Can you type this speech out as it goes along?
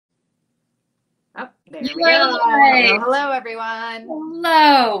Oh, there we go. Hello, hello, everyone.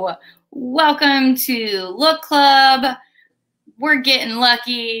 Hello. Welcome to Lewk Club. We're getting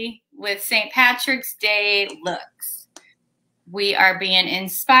lucky with St. Patrick's Day looks. We are being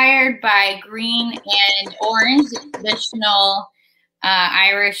inspired by green and orange, traditional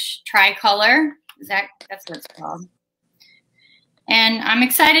Irish tricolor. That's what it's called. And I'm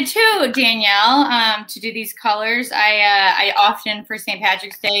excited too, Danielle, to do these colors. I often, for St.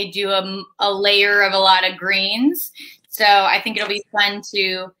 Patrick's Day, do a layer of a lot of greens. So I think it'll be fun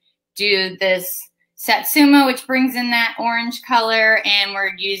to do this Satsuma, which brings in that orange color. And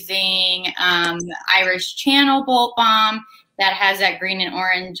we're using Irish Channel Bolt Balm that has that green and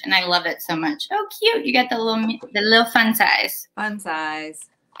orange. And I love it so much. Oh, cute. You got the little fun size. Fun size.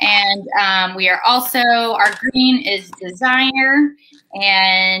 And we are also, our green is Desire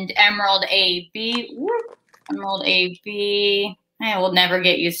and Emerald AB. Whoop, Emerald AB. I will never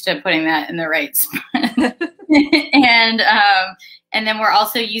get used to putting that in the right spot. And then we're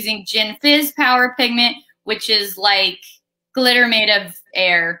also using Gin Fizz Power Pigment, which is like glitter made of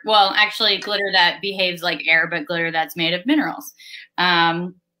air. Well, actually glitter that behaves like air, but glitter that's made of minerals.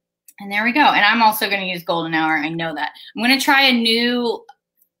 And there we go. And I'm also going to use Golden Hour. I know that. I'm going to try a new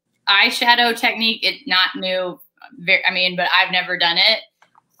eyeshadow technique. It's not new, but I've never done it.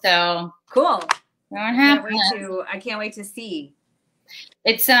 So cool. I can't wait to see.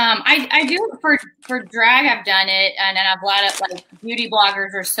 It's I do it for drag. I've done it, and then a lot of like beauty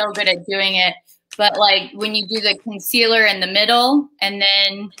bloggers are so good at doing it. But like when you do the concealer in the middle, and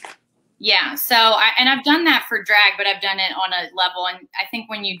then yeah. So I've done that for drag, but I've done it on a level. And I think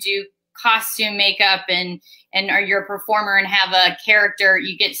when you do costume makeup and are you're a performer and have a character,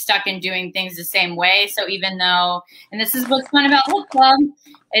 you get stuck in doing things the same way. So even though, and this is what's fun about Lewk Club,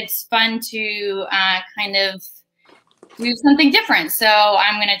 it's fun to kind of do something different. So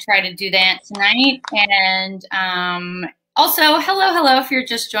I'm going to try to do that tonight. And also, hello, if you're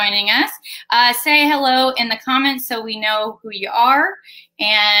just joining us. Say hello in the comments so we know who you are.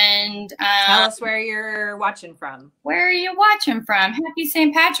 And tell us where you're watching from. Where are you watching from? Happy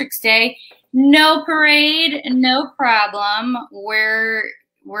St. Patrick's Day. No parade, no problem. We'll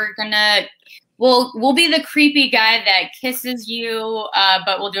be the creepy guy that kisses you,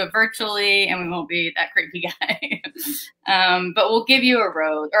 but we'll do it virtually, and we won't be that creepy guy. But we'll give you a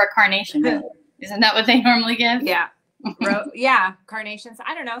rose or a carnation rose. Isn't that what they normally give? Yeah. Yeah, carnations.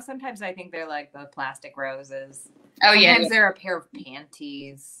 I don't know. Sometimes I think they're like the plastic roses. Oh, yeah. Sometimes they're a pair of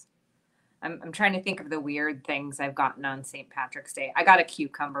panties. I'm trying to think of the weird things I've gotten on St. Patrick's Day. I got a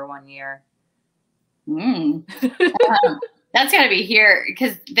cucumber one year. That's got to be here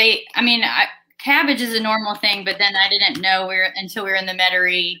because cabbage is a normal thing, but then I didn't know until we were in the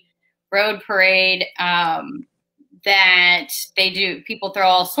Metairie Road Parade that people throw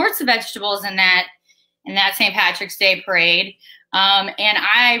all sorts of vegetables in that St. Patrick's Day parade. And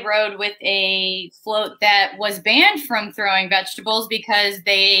I rode with a float that was banned from throwing vegetables because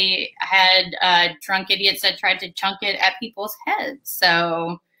they had drunk idiots that tried to chunk it at people's heads.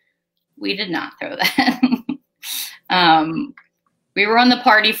 So we did not throw that. We were on the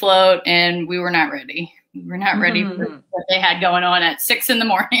party float and we were not ready. We were not ready for what they had going on at 6 in the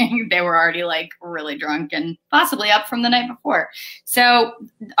morning. They were already like really drunk and possibly up from the night before. So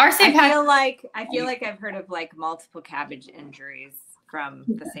our St. Patrick's, I feel like I've heard of like multiple cabbage injuries from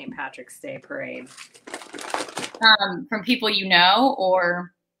the St. Patrick's Day parade. From people you know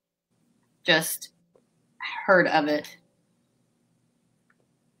or just heard of it?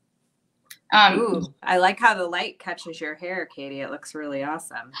 Ooh, I like how the light catches your hair, Katie. It looks really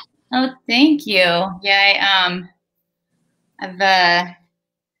awesome. Oh, thank you. Yeah, I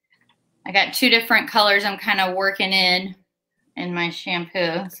got 2 different colors I'm kind of working in my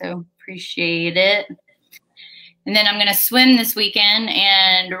shampoo, so appreciate it. And then I'm going to swim this weekend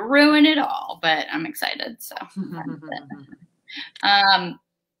and ruin it all, but I'm excited. So,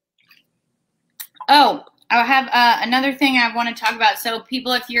 oh, I have another thing I want to talk about. So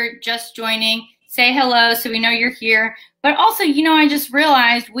people, if you're just joining, say hello so we know you're here. But also, I just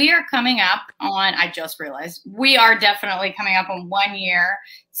realized we are definitely coming up on 1 year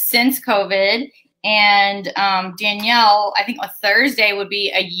since COVID. And Danielle, I think a Thursday would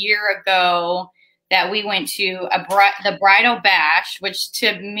be a year ago that we went to the bridal bash, which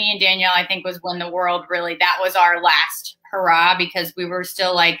to me and Danielle, I think was when the world really, that was our last hurrah because we were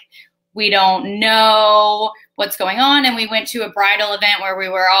still like, we don't know what's going on. And we went to a bridal event where we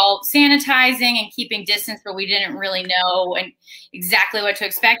were all sanitizing and keeping distance, but we didn't really know exactly what to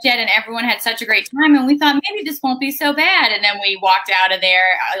expect yet. And everyone had such a great time. And we thought maybe this won't be so bad. And then we walked out of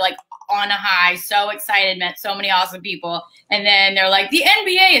there, like on a high, so excited, met so many awesome people. And then they're like, the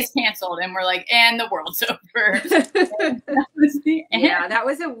NBA is canceled. And we're like, and the world's over. That was the end. Yeah, that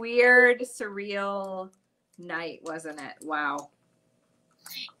was a weird, surreal night, wasn't it? Wow.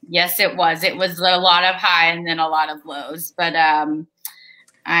 Yes, it was. It was a lot of high and then a lot of lows. But so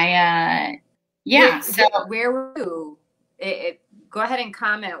where were you? Go ahead and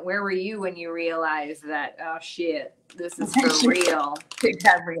comment. Where were you when you realized that, oh shit, this is for real? It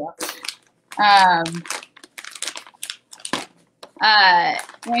got real.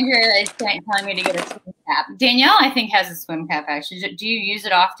 Andrea is telling me to get a swim cap. Danielle, I think, has a swim cap, actually. Do you use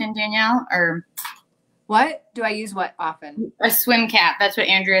it often, Danielle? Or what? Do I use what often? A swim cap. That's what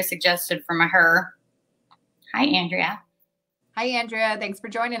Andrea suggested from her. Hi, Andrea. Hi, Andrea. Thanks for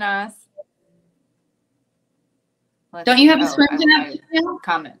joining us. Don't you have a swim cap?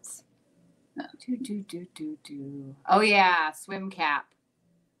 Comments. Oh, yeah, swim cap.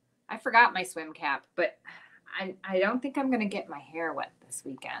 I forgot my swim cap, but I don't think I'm going to get my hair wet this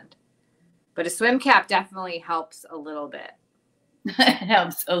weekend. But a swim cap definitely helps a little bit. It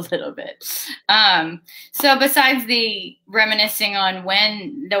helps a little bit. So besides the reminiscing on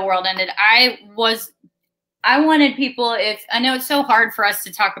when the world ended, I wanted people, I know it's so hard for us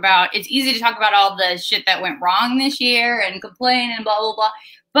to talk about, it's easy to talk about all the shit that went wrong this year and complain and blah, blah, blah.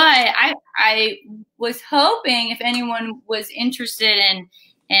 But I was hoping if anyone was interested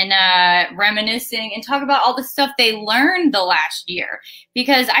in reminiscing and talk about all the stuff they learned the last year,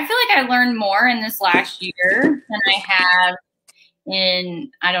 because I feel like I learned more in this last year than I have in,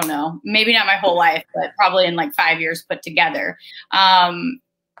 I don't know, maybe not my whole life, but probably in like 5 years put together.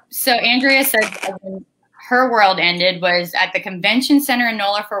 So Andrea said her world ended was at the convention center in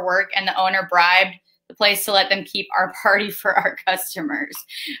NOLA for work, and the owner bribed the place to let them keep our party for our customers.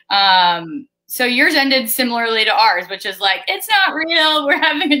 So yours ended similarly to ours, which is like, it's not real. We're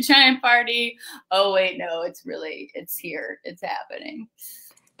having a giant party. Oh, wait, no, it's here. It's happening.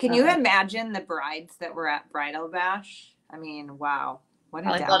 Can you imagine the brides that were at Bridal Bash? I mean, wow. What a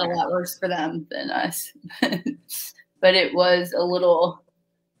downer. I thought a lot worse for them than us. But it was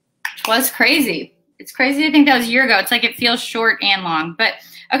crazy. It's crazy to think that was a year ago. It's like it feels short and long. But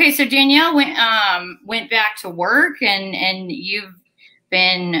okay, so Danielle went back to work, and you've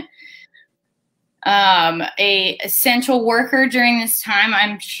been a essential worker during this time,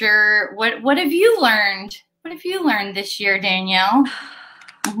 I'm sure. What have you learned? What have you learned this year, Danielle?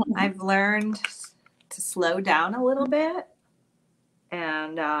 I've learned to slow down a little bit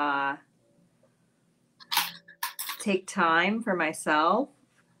and take time for myself.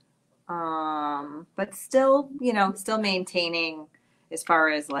 But still, still maintaining as far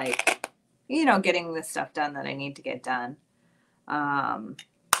as like, getting the stuff done that I need to get done.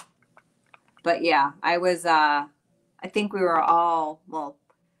 But yeah, I think we were all, well,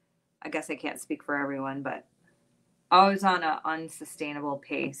 I guess I can't speak for everyone, but I was on an unsustainable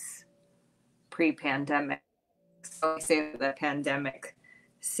pace pre-pandemic. So I say that the pandemic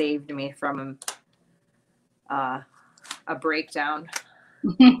saved me from a breakdown.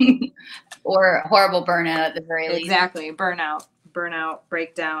 Or a horrible burnout at the very least. Exactly. Burnout,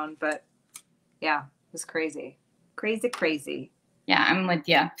 breakdown. But yeah, it was crazy. Crazy. Yeah, I'm with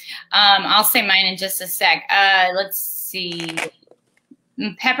you. I'll say mine in just a sec. Let's see.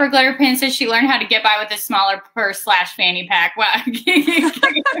 Pepper Glitter Pin says she learned how to get by with a smaller purse / fanny pack. Wow.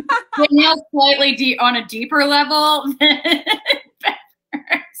 Danielle's slightly on a deeper level than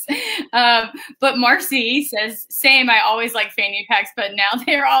Pepper's. But Marcy says, same, I always like fanny packs, but now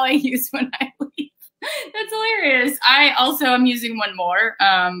they're all I use when I leave. That's hilarious. I also am using one more,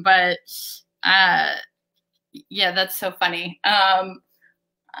 but yeah, that's so funny. I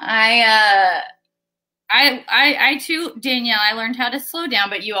too, Danielle, I learned how to slow down,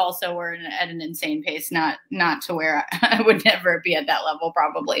 but you also were at an insane pace, not to where I would never be at that level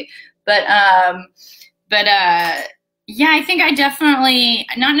probably. But yeah, I think I definitely,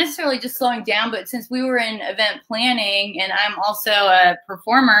 not necessarily just slowing down, but since we were in event planning and I'm also a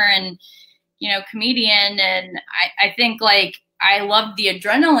performer and, comedian, and I think like I loved the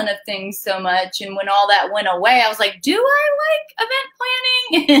adrenaline of things so much. And when all that went away, I was like, do I like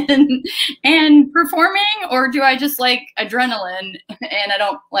event planning and performing, or do I just like adrenaline and I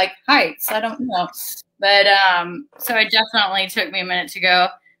don't like heights? I don't know. But so it definitely took me a minute to go,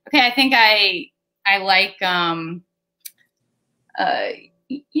 okay, I think I like,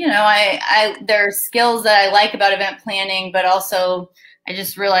 there are skills that I like about event planning, but also I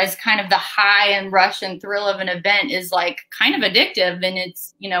just realized kind of the high and rush and thrill of an event is like kind of addictive. And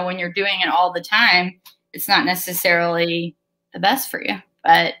it's, when you're doing it all the time, it's not necessarily the best for you,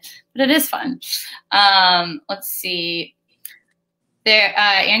 but it is fun. Let's see. There,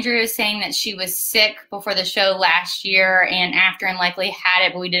 Andrea is saying that she was sick before the show last year and after and likely had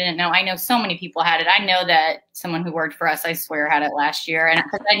it, but we didn't know. I know so many people had it. I know that someone who worked for us, I swear, had it last year. And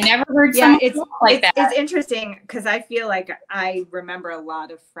I never heard someone like that. It's interesting because I feel like I remember a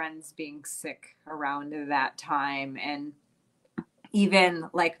lot of friends being sick around that time. And even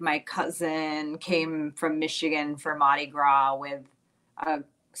like my cousin came from Michigan for Mardi Gras with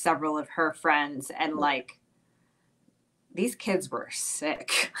several of her friends, and like, these kids were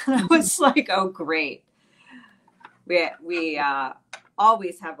sick. I was like, oh, great. We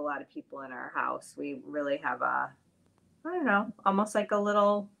always have a lot of people in our house. We really have I don't know, almost like a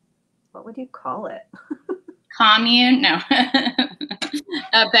little, what would you call it? Commune? No.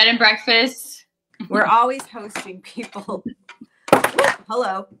 A bed and breakfast. We're always hosting people.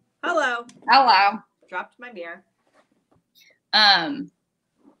 Hello. Hello. Hello. Dropped my mirror.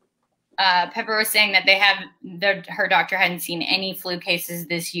 Pepper was saying that her doctor hadn't seen any flu cases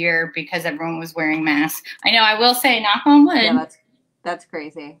this year because everyone was wearing masks. I know. I will say, knock on wood. Yeah, that's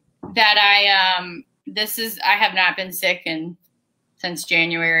crazy. That I have not been sick since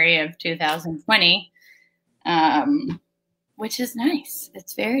January of 2020, which is nice.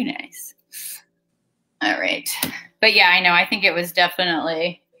 It's very nice. All right, but yeah, I know. I think it was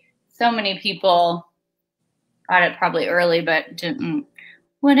definitely so many people got it probably early, but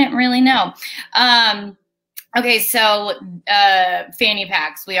wouldn't really know. Okay, so fanny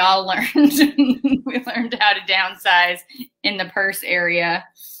packs. We all learned we learned how to downsize in the purse area.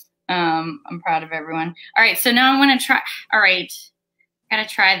 I'm proud of everyone. All right, so now I'm gonna try. All right, gotta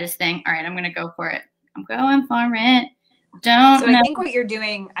try this thing. All right, I'm gonna go for it. I'm going for it. I think what you're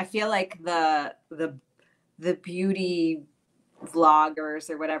doing, I feel like the beauty vloggers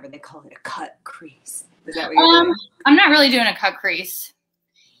or whatever, they call it a cut crease. Is that what you're doing? I'm not really doing a cut crease.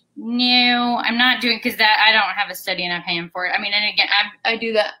 No, I'm not doing, because that I don't have a steady enough hand for it. I mean, and again, I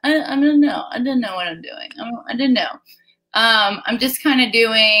do that. I don't know. I don't know what I'm doing. I didn't know. I'm just kind of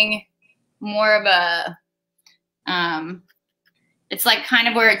doing more of a, it's like kind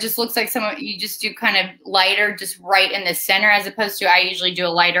of where it just looks like you just do kind of lighter, just right in the center, as opposed to I usually do a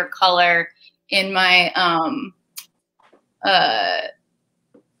lighter color in my,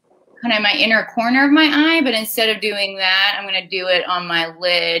 kind of my inner corner of my eye, but instead of doing that, I'm going to do it on my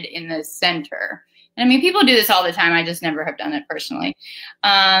lid in the center. And I mean, people do this all the time. I just never have done it personally.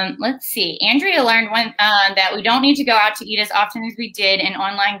 Let's see. Andrea learned that we don't need to go out to eat as often as we did, and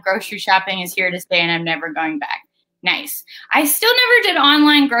online grocery shopping is here to stay, and I'm never going back. Nice. I still never did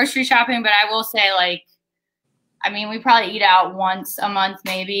online grocery shopping, but I will say, like, I mean, we probably eat out once a month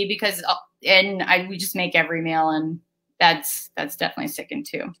maybe, because we just make every meal, and that's definitely sticking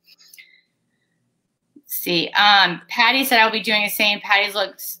too. See, Patty said I'll be doing the same. Patty's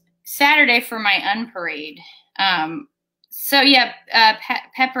looks Saturday for my unparade. So yeah,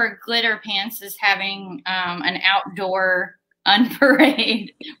 Pepper Glitter Pants is having an outdoor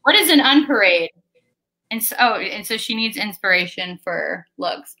unparade. What is an unparade? And so she needs inspiration for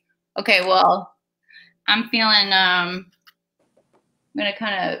looks. Okay, well, I'm feeling I'm gonna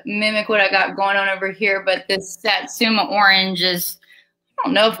kind of mimic what I got going on over here, but this Satsuma orange is, I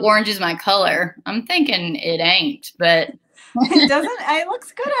don't know if orange is my color. I'm thinking it ain't, but it doesn't. It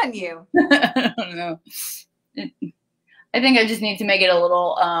looks good on you. I don't know. I think I just need to make it a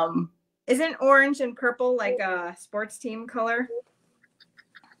little. Isn't orange and purple like a sports team color?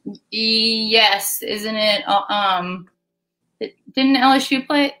 Yes, isn't it? Didn't LSU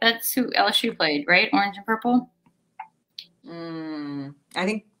play? That's who LSU played, right? Orange and purple. I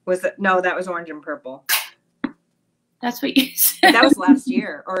think no, that was orange and purple. That's what you said. That was last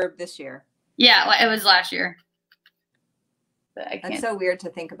year or this year. Yeah, it was last year. But I can't. That's so weird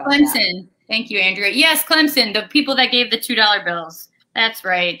to think about. Clemson. That. Thank you, Andrea. Yes, Clemson, the people that gave the $2 bills. That's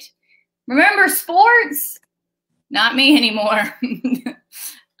right. Remember sports? Not me anymore.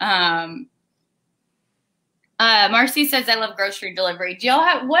 Marcy says, I love grocery delivery. Do y'all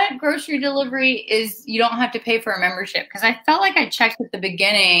have, what grocery delivery is, you don't have to pay for a membership? Because I felt like I checked at the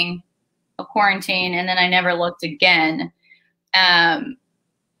beginning of quarantine and then I never looked again. But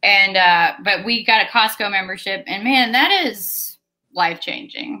we got a Costco membership, and man, that is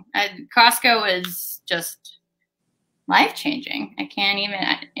life-changing. Costco is just life-changing. I can't even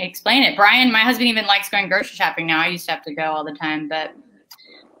explain it. Brian, my husband, even likes going grocery shopping now. I used to have to go all the time, but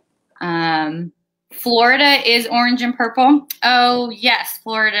Florida is orange and purple. Oh, yes,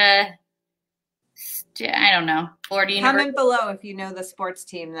 Florida. I don't know. Florida University. Comment below if you know the sports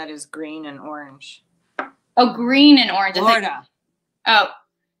team that is green and orange. Oh, green and orange. Florida.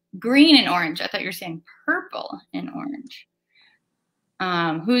 Green and orange. I thought you were saying purple and orange.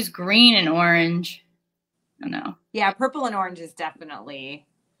 Who's green and orange? don't know. Yeah, purple and orange is definitely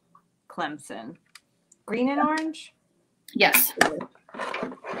Clemson. Green and orange? Yes.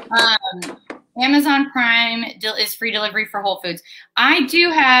 Amazon Prime is free delivery for Whole Foods. I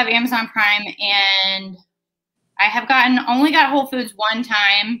do have Amazon Prime, and I have only got Whole Foods one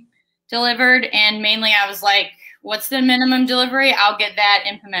time delivered, and mainly I was like, what's the minimum delivery? I'll get that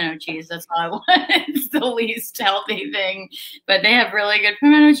and pimento cheese. That's all I want. It's the least healthy thing, but they have really good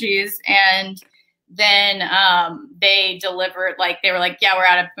pimento cheese. And then they delivered, like, they were like, yeah, we're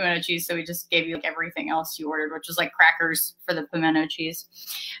out of pimento cheese, so we just gave you like everything else you ordered, which was like crackers for the pimento cheese.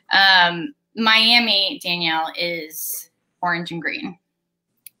 Miami, Danielle, is orange and green.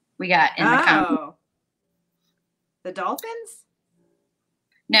 We got in the county. The Dolphins?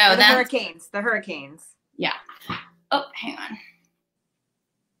 No, the Hurricanes. The Hurricanes. Yeah. Oh, hang on.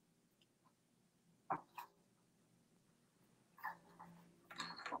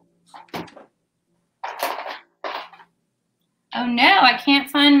 Oh no, I can't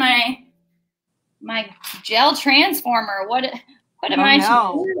find my gel transformer. What am I to do?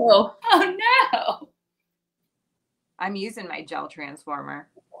 Oh no. I'm using my gel transformer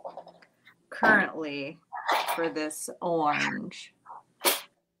currently for this orange.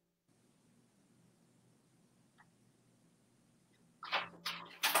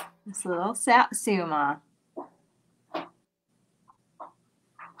 This little Satsuma.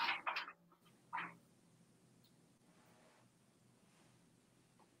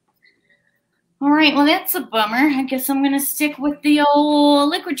 All right, well, that's a bummer. I guess I'm going to stick with the old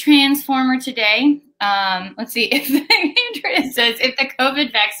liquid transformer today. Let's see. If Andrea says, if the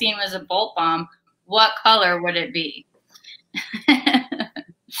COVID vaccine was a bolt bomb, what color would it be? Let's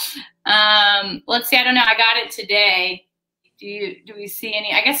see. I don't know. I got it today. Do we see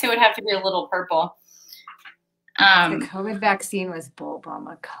any? I guess it would have to be a little purple. If the COVID vaccine was bolt bomb,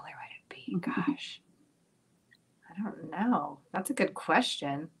 what color would it be? Gosh. I don't know. That's a good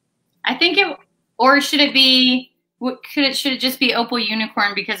question. I think or should it be, should it just be opal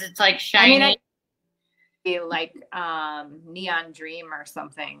unicorn because it's like shiny? I mean, like neon dream or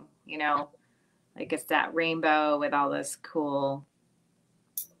something, you know, like it's that rainbow with all this cool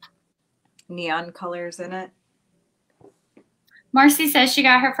neon colors in it. Marcy says she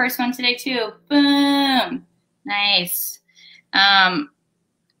got her first one today too. Boom. Nice.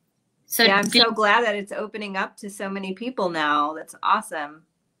 So yeah, I'm so glad that it's opening up to so many people now. That's awesome.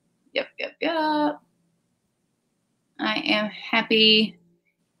 Yep. I am happy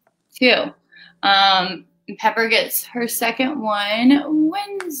too. Pepper gets her second one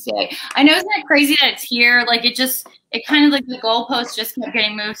Wednesday. I know, isn't it crazy that it's here? Like it kind of like the goalpost just kept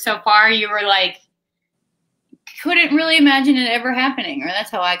getting moved so far. You were like, couldn't really imagine it ever happening, or that's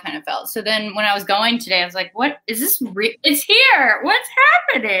how I kind of felt. So then when I was going today, I was like, what is this? It's here. What's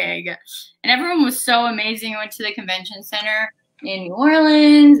happening? And everyone was so amazing. I went to the convention center in New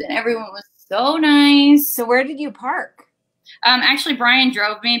Orleans, and everyone was so nice. So where did you park? Actually, Brian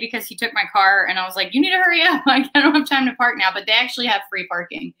drove me because he took my car, and I was like, you need to hurry up. I don't have time to park now. But they actually have free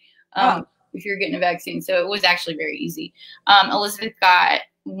parking if you're getting a vaccine. So it was actually very easy. Elizabeth got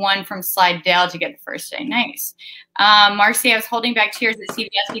one from Slidell to get the first day. Nice. Marcy, I was holding back tears at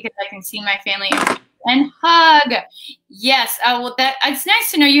CBS because I can see my family and hug. Yes. Well, it's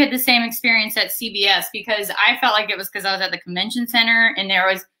nice to know you had the same experience at CBS, because I felt like it was because I was at the convention center and there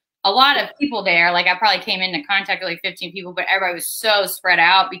was a lot of people there. Like I probably came into contact with like 15 people, but everybody was so spread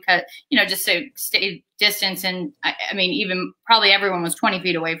out because, you know, just to stay distance. And I mean, even probably everyone was 20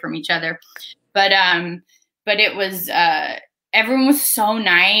 feet away from each other. But it was, everyone was so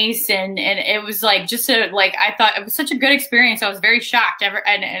nice, and it was like I thought it was such a good experience. I was very shocked.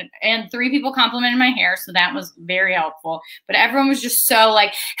 And 3 people complimented my hair, so that was very helpful. But everyone was just so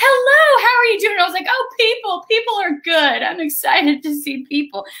like, hello, how are you doing? I was like, oh, people are good. I'm excited to see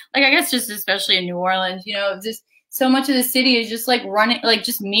people. Like, I guess just especially in New Orleans, you know, just so much of the city is just like running, like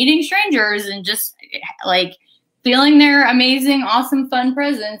just meeting strangers and just like feeling their amazing, awesome, fun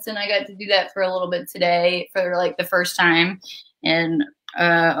presence. And I got to do that for a little bit today for like the first time in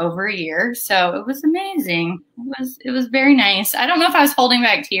over a year. So it was amazing. It was very nice. I don't know if I was holding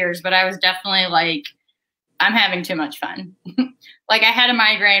back tears, but I was definitely like, I'm having too much fun. Like I had a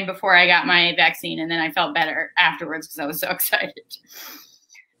migraine before I got my vaccine, and then I felt better afterwards because I was so excited.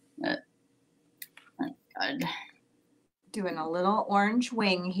 But, oh God. Doing a little orange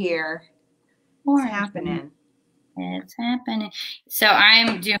wing here. What's happening? It's happening. So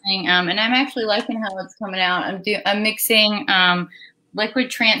I'm doing, and I'm actually liking how it's coming out. I'm mixing liquid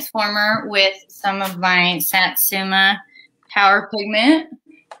transformer with some of my Satsuma power pigment.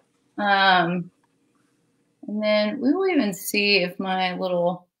 And then we will even see if my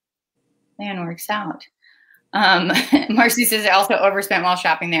little plan works out. Marcy says I also overspent while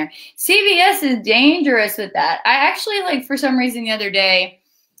shopping there. CVS is dangerous with that. I actually, like, for some reason the other day,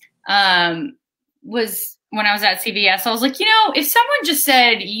 was when I was at CVS, I was like, you know, if someone just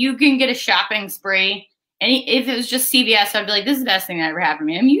said you can get a shopping spree, and if it was just CVS, I'd be like, this is the best thing that ever happened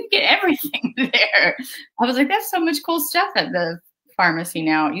to me. I mean, you can get everything there. I was like, that's so much cool stuff at the pharmacy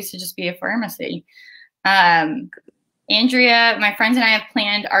now. It used to just be a pharmacy. Andrea, my friends and I have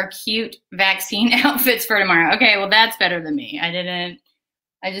planned our cute vaccine outfits for tomorrow. Okay, well, that's better than me.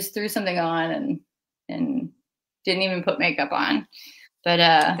 I just threw something on and didn't even put makeup on. But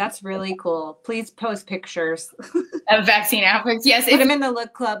that's really cool. Please post pictures of vaccine outfits. Yes, put them in the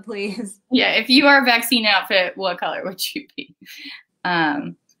Lewk Club, please. Yeah, if you are a vaccine outfit, what color would you be?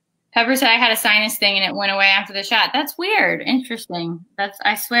 Pepper said I had a sinus thing and it went away after the shot. That's weird. Interesting.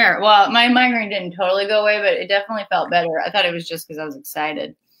 I swear. Well, my migraine didn't totally go away, but it definitely felt better. I thought it was just because I was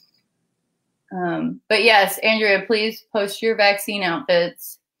excited. But yes, Andrea, please post your vaccine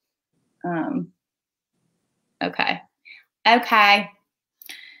outfits. Okay.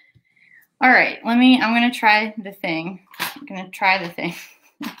 All right, I'm going to try the thing.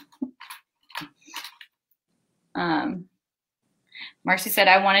 Marcy said,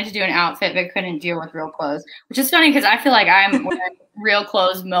 I wanted to do an outfit, but couldn't deal with real clothes, which is funny because I feel like I'm wearing real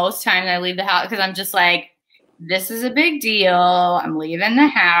clothes most times I leave the house because I'm just like, this is a big deal. I'm leaving the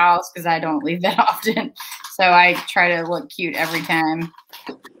house because I don't leave that often. So I try to look cute every time.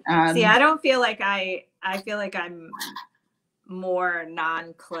 See, I don't feel like I feel like I'm more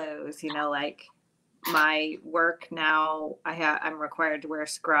non-clothes, you know, like my work now, I'm required to wear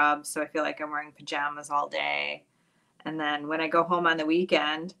scrubs. So I feel like I'm wearing pajamas all day. And then when I go home on the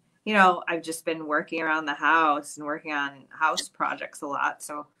weekend, you know, I've just been working around the house and working on house projects a lot.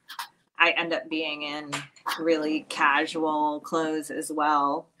 So I end up being in really casual clothes as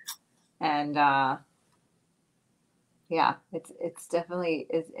well. And yeah, it's definitely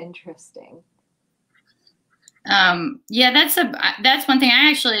is interesting. Yeah, that's one thing I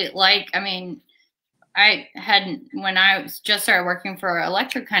actually like. I mean, when I just started working for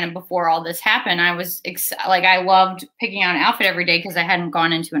Electric kind of before all this happened, I was I loved picking out an outfit every day because I hadn't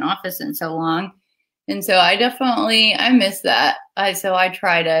gone into an office in so long. And so I miss that. So I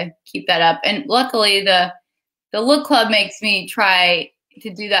try to keep that up. And luckily the Lewk Club makes me try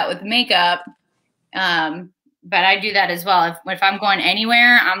to do that with makeup. But I do that as well. If I'm going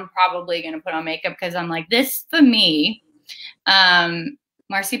anywhere, I'm probably going to put on makeup because I'm like, this for me.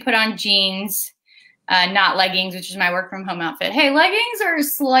 Marcy put on jeans. Not leggings, which is my work from home outfit. Hey, leggings are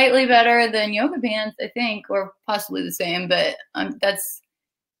slightly better than yoga pants, I think, or possibly the same, but that's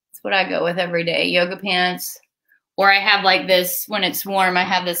what I go with every day. Yoga pants, or I have like this, when it's warm, I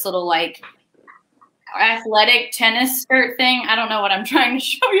have this little like athletic tennis skirt thing. I don't know what I'm trying to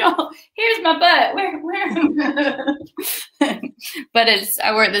show y'all. Here's my butt. Where? But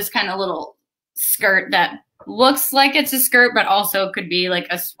I wear this kind of little skirt that looks like it's a skirt, but also could be like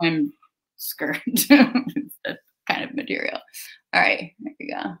a swim skirt. That kind of material. All right, there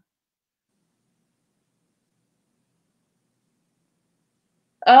we go.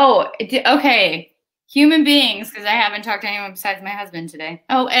 Oh, okay. Human beings, because I haven't talked to anyone besides my husband today.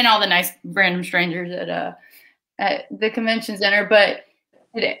 Oh, and all the nice random strangers at the convention center. But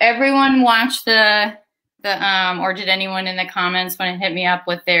did everyone watch or did anyone in the comments want to hit me up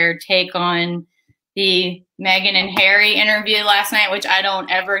with their take on the Meghan and Harry interview last night, which I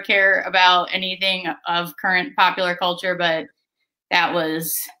don't ever care about anything of current popular culture, but that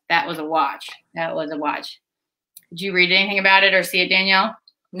was a watch. That was a watch. Did you read anything about it or see it, Danielle?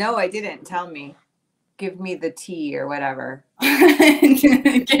 No, I didn't. Tell me. Give me the tea or whatever. Give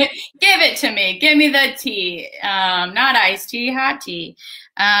it to me. Give me the tea. Not iced tea, hot tea.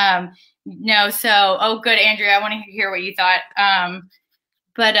 No, so, good, Andrea. I want to hear what you thought. I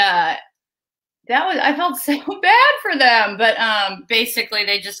felt so bad for them, but basically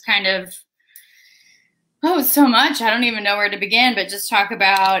they just kind of, so much. I don't even know where to begin, but just talk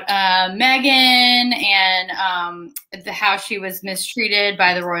about Meghan and how she was mistreated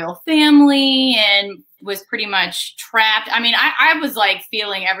by the royal family and was pretty much trapped. I mean, I was like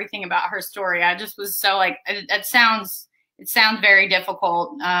feeling everything about her story. I just was so like, it sounds very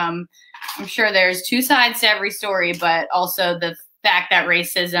difficult. I'm sure there's two sides to every story, but also the fact that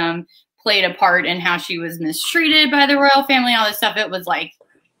racism played a part in how she was mistreated by the royal family, all this stuff. It was like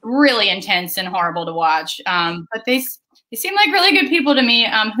really intense and horrible to watch. But they seem like really good people to me.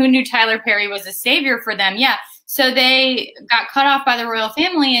 Who knew Tyler Perry was a savior for them? Yeah. So they got cut off by the royal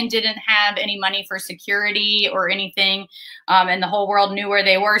family and didn't have any money for security or anything. And the whole world knew where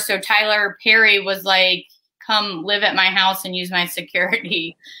they were. So Tyler Perry was like come live at my house and use my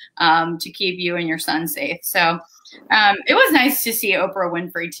security to keep you and your son safe. So it was nice to see Oprah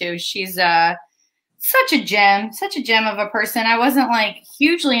Winfrey too. She's such a gem of a person. I wasn't like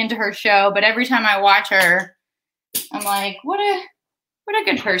hugely into her show, but every time I watch her, I'm like, what a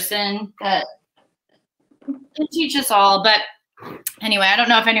good person that can teach us all. But anyway, I don't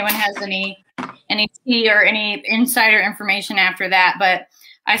know if anyone has any tea or any insider information after that, but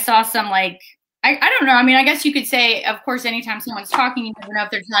I saw some like, I don't know. I mean, I guess you could say, of course, anytime someone's talking, you never know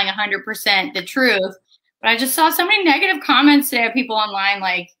if they're telling 100% the truth. But I just saw so many negative comments today of people online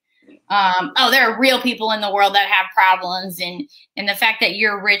like, oh, there are real people in the world that have problems, and the fact that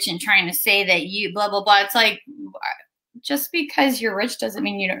you're rich and trying to say that you blah, blah, blah. It's like, just because you're rich doesn't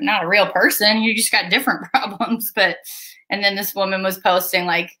mean you're not a real person. You just got different problems. But, and then this woman was posting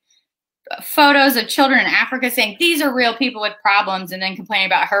like photos of children in Africa saying, these are real people with problems, and then complaining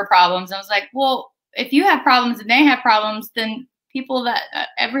about her problems. I was like, well, if you have problems and they have problems, then people that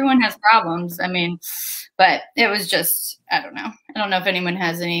everyone has problems. I mean, but it was just, I don't know. I don't know if anyone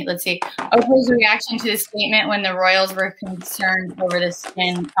has any. Let's see. Oprah's reaction to the statement when the royals were concerned over the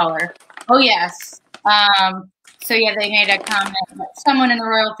skin color. Oh, yes. So yeah, they made a comment. Someone in the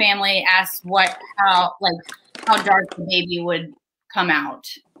royal family asked how dark the baby would come out,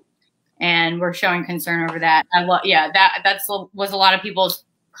 and we're showing concern over that. That was a lot of people's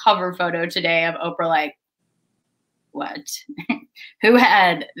cover photo today of Oprah. Like, what? Who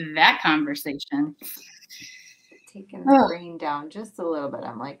had that conversation? Taking the brain down just a little bit.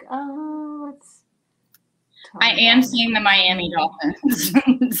 I'm like, oh, let's. I am seeing the Miami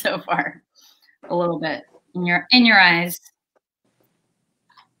Dolphins so far, a little bit in your eyes.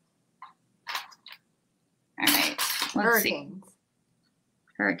 All right, let's see.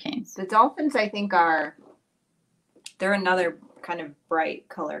 Hurricanes. The Dolphins, I think, they're another kind of bright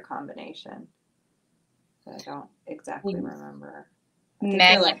color combination. I don't exactly remember. I think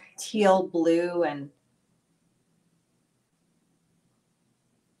they're like teal blue and.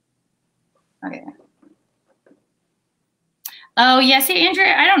 Okay. Oh, yeah. See,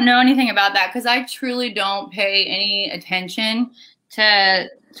 Andrea, I don't know anything about that because I truly don't pay any attention to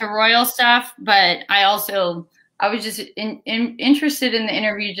royal stuff. But I was just interested in the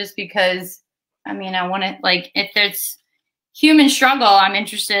interview just because, I mean, I want to, like, if there's human struggle, I'm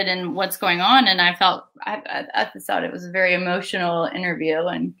interested in what's going on. And I thought it was a very emotional interview.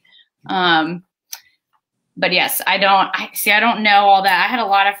 And, but yes, I don't know all that. I had a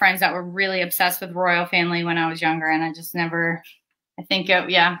lot of friends that were really obsessed with royal family when I was younger, and I just never, I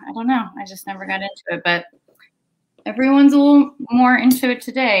don't know. I just never got into it, but everyone's a little more into it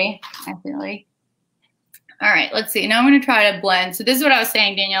today, I feel like. All right, let's see. Now I'm going to try to blend. So this is what I was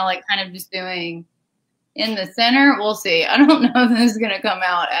saying, Danielle, like kind of just doing in the center. We'll see. I don't know if this is going to come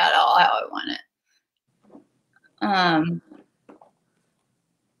out at all how I want it.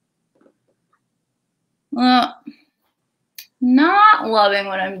 Well, not loving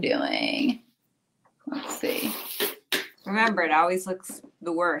what I'm doing. Let's see. Remember, it always looks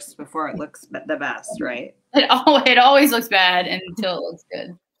the worst before it looks the best, right? It always looks bad until it looks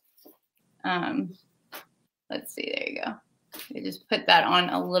good. Let's see. There you go. You just put that on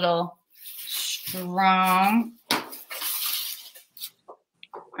a little strong. All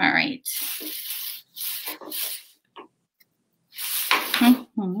right.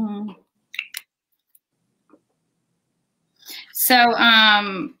 So,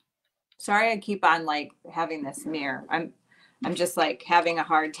 sorry I keep on like having this mirror. I'm just like having a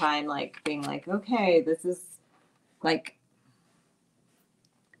hard time like being like, okay, this is like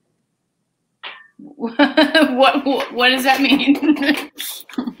what does that mean?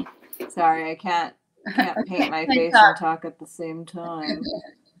 Sorry, I can't paint my face and talk at the same time.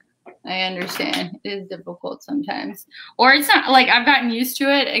 I understand. It is difficult sometimes. Or it's not like I've gotten used to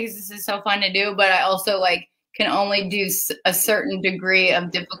it because this is so fun to do, but I also like can only do a certain degree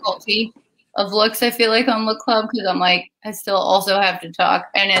of difficulty of looks, I feel like, on Lewk Club, because I'm like, I still also have to talk.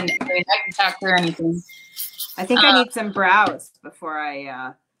 And then I can talk through anything. I think I need some brows before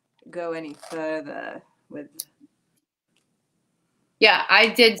I go any further with. Yeah,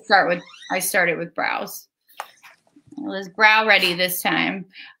 I started with brows. I was brow ready this time.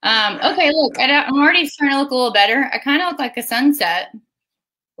 Okay, look, I'm already starting to look a little better. I kind of look like a sunset,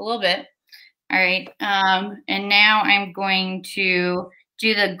 a little bit. All right, and now I'm going to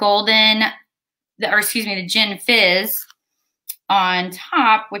do the the Gin Fizz on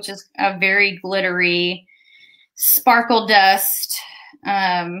top, which is a very glittery sparkle dust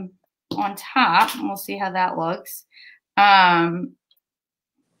on top. And we'll see how that looks. Yeah,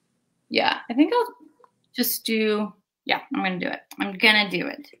 I think I'll just do, yeah, I'm going to do it. I'm going to do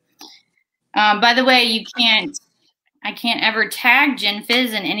it. By the way, I can't ever tag Gin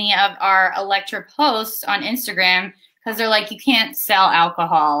Fizz in any of our Electra posts on Instagram because they're like, you can't sell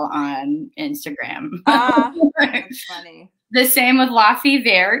alcohol on Instagram. That's funny. The same with La Fille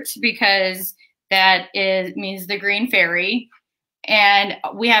Verte, because means the green fairy. And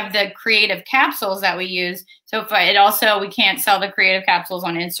we have the creative capsules that we use. So we can't sell the creative capsules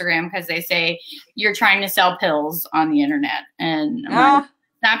on Instagram because they say you're trying to sell pills on the internet. And I'm like,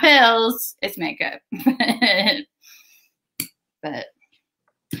 it's not pills, it's makeup. But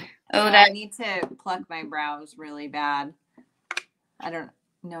I need to pluck my brows really bad. I don't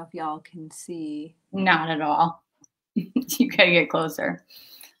know if y'all can see. Not at all. You gotta get closer.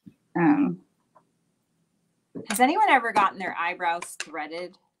 Has anyone ever gotten their eyebrows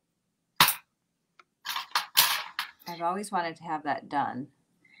threaded? I've always wanted to have that done.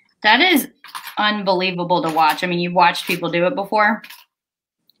 That is unbelievable to watch. I mean, you've watched people do it before,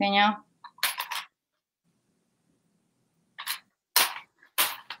 Danielle?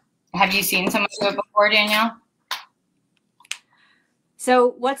 Have you seen someone do it before, Danielle? So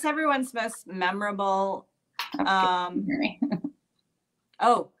what's everyone's most memorable?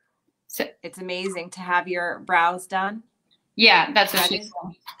 So it's amazing to have your brows done. Yeah, that's what she's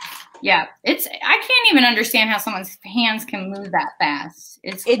saying. Yeah, I can't even understand how someone's hands can move that fast.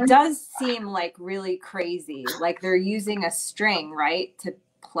 It does seem like really crazy. Like they're using a string, right, to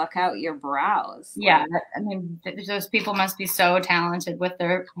pluck out your brows. Yeah, I mean, those people must be so talented with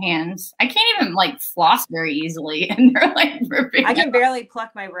their hands. I can't even like floss very easily, and they're like ripping. I can barely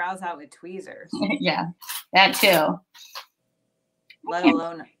pluck my brows out with tweezers. Yeah, that too. Let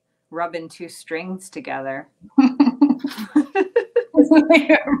alone rubbing two strings together.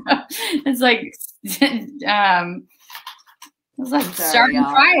 It's like starting a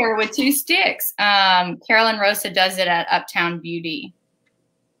fire with two sticks. Carolyn Rosa does it at Uptown Beauty.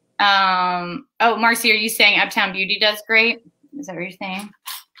 Marcy, are you saying Uptown Beauty does great? Is that what you're saying?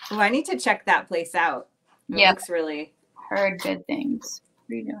 Well, I need to check that place out. It looks really. Heard good things.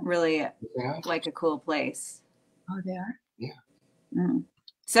 What are you doing? Really like a cool place. Oh, they are? Yeah. Mm.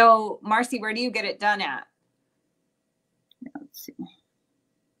 So, Marcy, where do you get it done at? Let's see.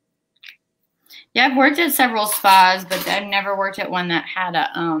 Yeah, I've worked at several spas, but I've never worked at one that had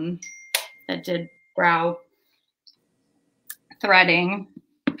that did brow threading.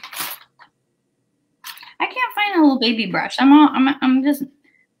 I can't find a little baby brush. I'm just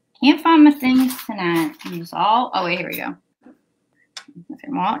can't find my things tonight. I'm just oh wait, here we go.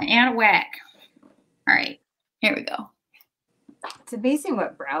 I'm all out of whack. All right, here we go. It's amazing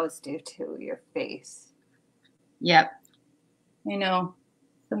what brows do to your face. Yep. I know.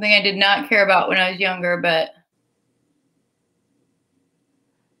 Something I did not care about when I was younger, but.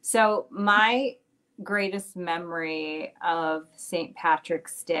 So my greatest memory of St.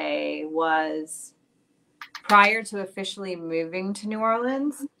 Patrick's Day was prior to officially moving to New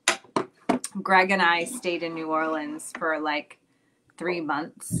Orleans. Greg and I stayed in New Orleans for like 3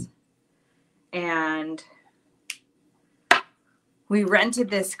 months. And we rented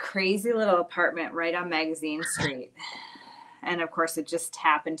this crazy little apartment right on Magazine Street. And of course, it just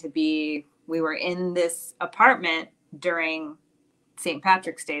happened to be, we were in this apartment during St.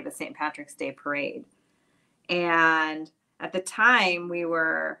 Patrick's Day, the St. Patrick's Day parade. And at the time, we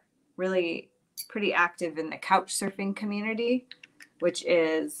were really pretty active in the couch surfing community, which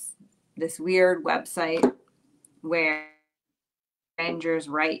is this weird website where strangers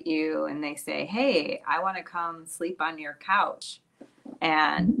write you and they say, hey, I want to come sleep on your couch.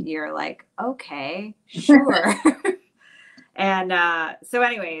 And you're like, okay, sure. And so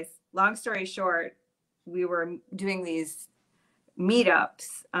anyways, long story short, we were doing these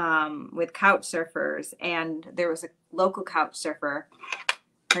meetups with couch surfers, and there was a local couch surfer.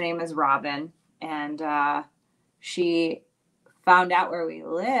 Her name is Robin, and she found out where we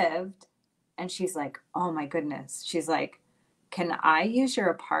lived, and she's like, oh my goodness. She's like, can I use your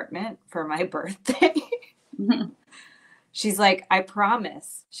apartment for my birthday? She's like, I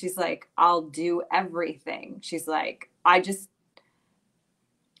promise. She's like, I'll do everything. She's like, it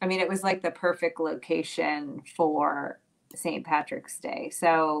was like the perfect location for St. Patrick's Day.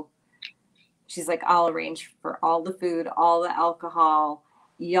 So she's like, I'll arrange for all the food, all the alcohol.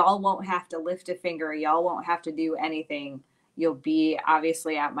 Y'all won't have to lift a finger. Y'all won't have to do anything. You'll be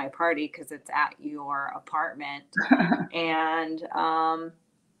obviously at my party because it's at your apartment. And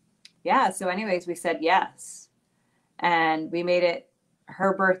so anyways, we said yes. And we made it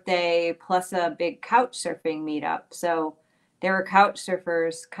her birthday plus a big couch surfing meetup. So there were couch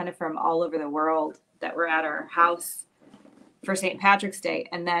surfers kind of from all over the world that were at our house for St. Patrick's Day.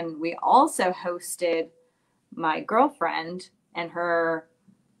 And then we also hosted my girlfriend and her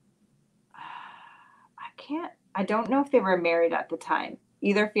I don't know if they were married at the time,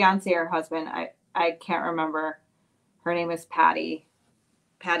 either fiance or husband. I can't remember. Her name is Patty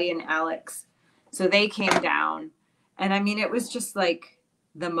and Alex. So they came down, and I mean, it was just like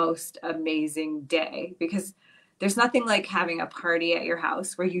the most amazing day, because there's nothing like having a party at your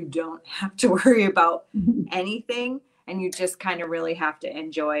house where you don't have to worry about anything, and you just kind of really have to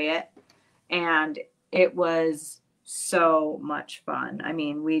enjoy it. And it was so much fun. I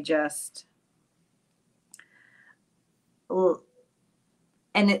mean, we just,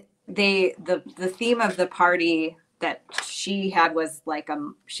 and the theme of the party that she had was like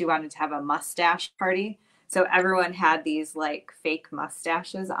she wanted to have a mustache party. So everyone had these like fake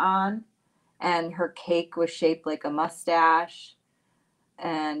mustaches on, and her cake was shaped like a mustache.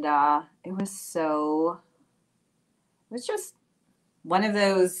 And it was just one of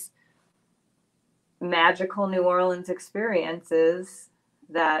those magical New Orleans experiences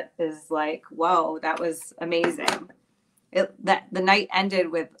that is like, whoa, that was amazing. That the night ended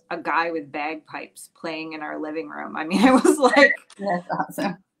with a guy with bagpipes playing in our living room. I mean, it was like, That's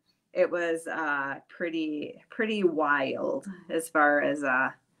awesome. It was pretty wild as far as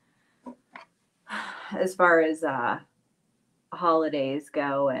holidays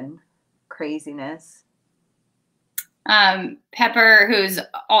go and craziness. Pepper, who's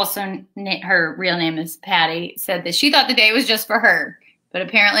also her real name is Patty, said that she thought the day was just for her, but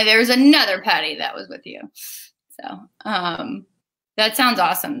apparently there was another Patty that was with you. So that sounds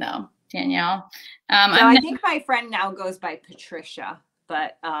awesome, though, Danielle. So I think my friend now goes by Patricia,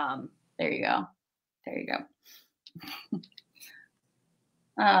 but there you go. There you go.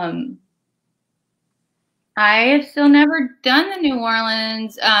 I have still never done the New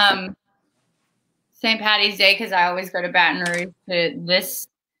Orleans St. Patty's Day, because I always go to Baton Rouge to this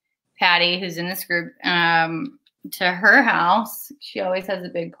Patty, who's in this group, to her house. She always has a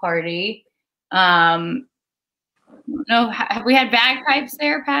big party. No, have we had bagpipes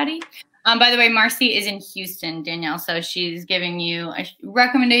there, Patty? By the way, Marcy is in Houston, Danielle, so she's giving you a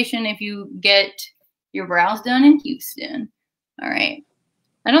recommendation if you get your brows done in Houston. All right.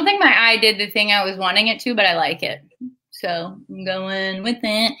 I don't think my eye did the thing I was wanting it to, but I like it. So I'm going with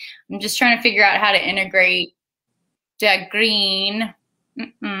it. I'm just trying to figure out how to integrate the green.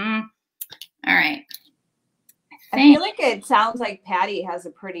 All right. I feel like it sounds like Patty has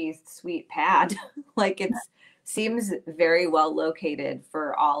a pretty sweet pad. Like it seems very well located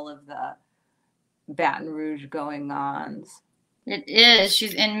for all of the Baton Rouge going-ons. It is.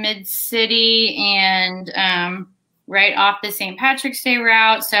 She's in Mid-City and right off the St. Patrick's Day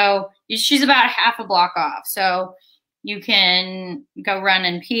route. So she's about half a block off. So you can go run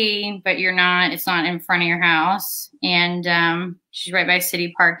and pee, but it's not in front of your house. And she's right by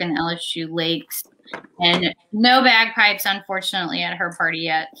City Park and LSU Lakes. And no bagpipes, unfortunately, at her party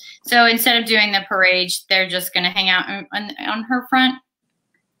yet. So instead of doing the parade, they're just going to hang out on her front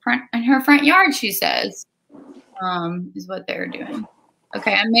yard, she says, is what they're doing.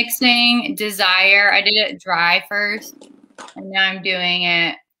 Okay, I'm mixing Desire. I did it dry first, and now I'm doing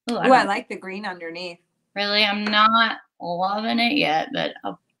it. Oh, I like the green underneath. Really, I'm not loving it yet, but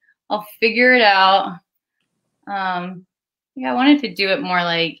I'll figure it out. Yeah, I wanted to do it more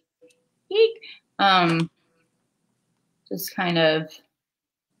like, just kind of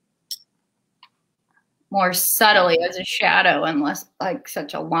more subtly as a shadow and less like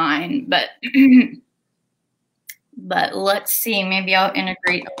such a line. But but let's see, maybe I'll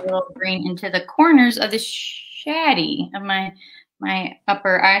integrate a little green into the corners of the shaddy of my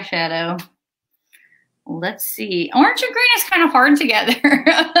upper eyeshadow. Let's see. Orange and green is kind of hard together.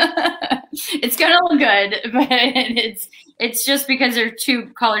 It's gonna look good, but it's just because they're two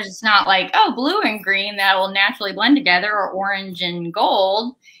colors. It's not like, oh, blue and green that will naturally blend together, or orange and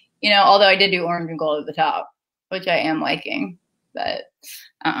gold. Although I did do orange and gold at the top, which I am liking. But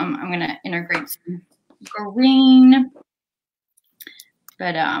I'm gonna integrate some green.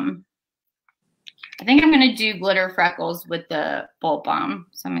 But I think I'm gonna do glitter freckles with the Bolt Balm,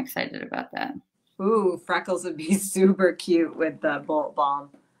 so I'm excited about that. Ooh, freckles would be super cute with the Bolt Balm.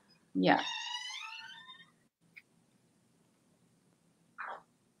 Yeah.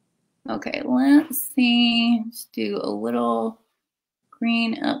 Okay, let's see. Let's do a little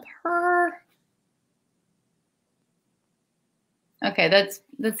green up her. Okay, that's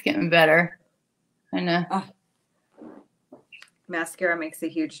getting better. Mascara makes a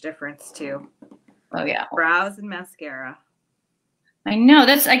huge difference too. Oh yeah. Brows and mascara. I know.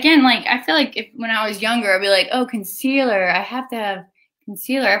 That's, again, like, I feel like when I was younger, I'd be like, oh, concealer. I have to have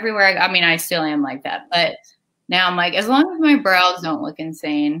concealer everywhere. I mean, I still am like that. But now I'm like, as long as my brows don't look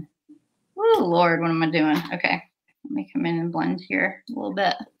insane. Oh, Lord, what am I doing? Okay. Let me come in and blend here a little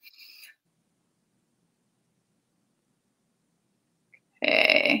bit.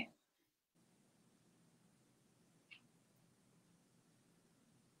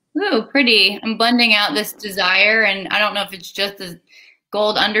 Ooh, pretty. I'm blending out this Desire, and I don't know if it's just the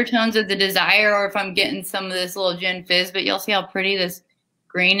gold undertones of the Desire or if I'm getting some of this little Gin Fizz, but you'll see how pretty this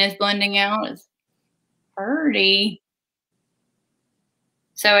green is blending out. It's pretty.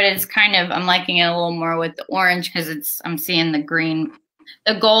 So it is kind of, I'm liking it a little more with the orange because I'm seeing the green,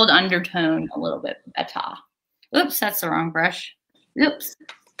 the gold undertone a little bit better. Oops, that's the wrong brush. Oops.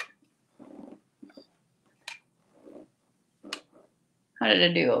 How did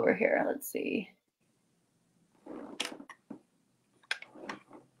I do over here? Let's see.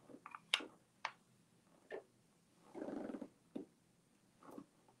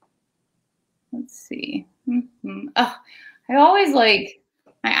 Let's see. Oh, I always like,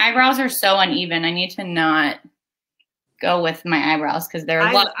 my eyebrows are so uneven. I need to not go with my eyebrows because they're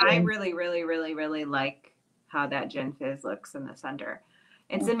I really, really, really, really like how that Gin Fizz looks in the center.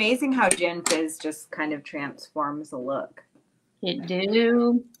 It's amazing how Gin Fizz just kind of transforms a look. It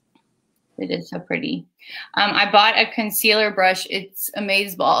do. It is so pretty. I bought a concealer brush. It's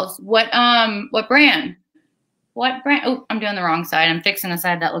Amazeballs. What brand? What brand? Oh, I'm doing the wrong side. I'm fixing the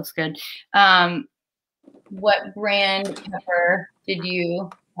side that looks good. What brand Pepper did you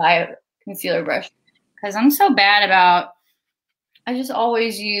buy a concealer brush? Because I'm so bad about, I just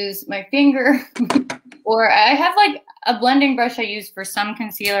always use my finger or I have like a blending brush I use for some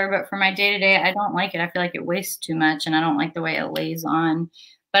concealer, but for my day-to-day, I don't like it. I feel like it wastes too much and I don't like the way it lays on.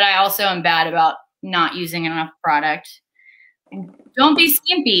 But I also am bad about not using enough product. And don't be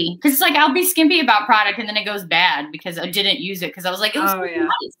skimpy. Because it's like I'll be skimpy about product and then it goes bad because I didn't use it because I was like, it was nice.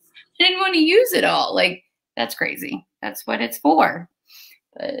 I didn't want to use it all. Like, that's crazy. That's what it's for.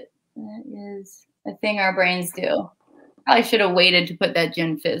 But that is a thing our brains do. Probably should have waited to put that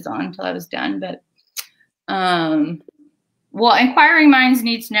Gin Fizz on until I was done. But, well, inquiring minds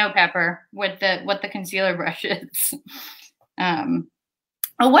need to know, Pepper, what the concealer brush is.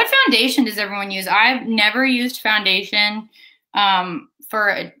 What foundation does everyone use? I've never used foundation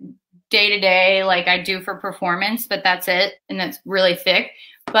for day-to-day like I do for performance, but that's it. And that's really thick.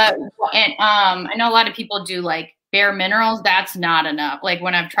 But I know a lot of people do like Bare Minerals. That's not enough. Like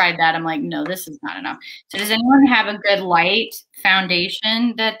when I've tried that, I'm like, no, this is not enough. So does anyone have a good light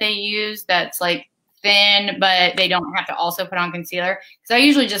foundation that they use that's like thin, but they don't have to also put on concealer? Because I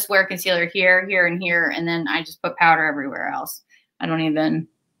usually just wear concealer here, here, and here, and then I just put powder everywhere else. I don't even.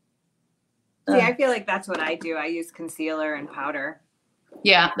 See, I feel like that's what I do. I use concealer and powder.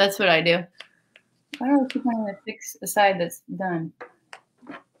 Yeah, that's what I do. Why do I keep wanting to fix the side that's done?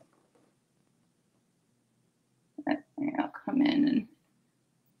 I'll come in and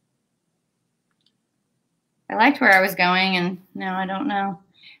I liked where I was going and now I don't know.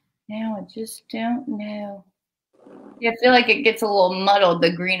 Now I just don't know. Yeah, I feel like it gets a little muddled,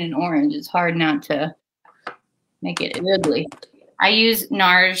 the green and orange. It's hard not to make it ugly. I use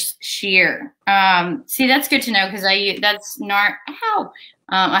NARS Sheer. See, that's good to know because that's NARS. Ow!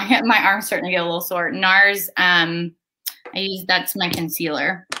 My arm's starting to get a little sore. NARS. That's my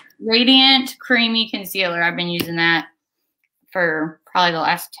concealer. Radiant Creamy Concealer. I've been using that for probably the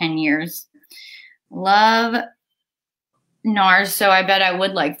last 10 years. Love NARS, so I bet I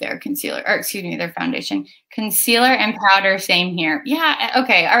would like their concealer, or excuse me, their foundation. Concealer and powder, same here. Yeah,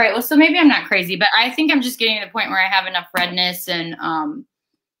 okay, all right. Well, so maybe I'm not crazy, but I think I'm just getting to the point where I have enough redness and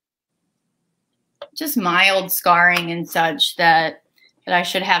just mild scarring and such that I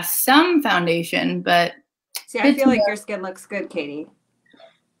should have some foundation, but. See, I feel like your skin looks good, Katie.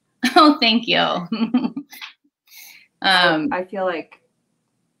 Oh, thank you. I feel like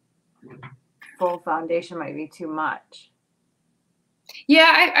full foundation might be too much. Yeah,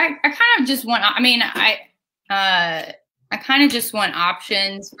 I kind of just want, I mean, I kind of just want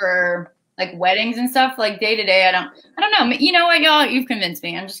options for like weddings and stuff. Like day to day, I don't know. You know what, y'all, you've convinced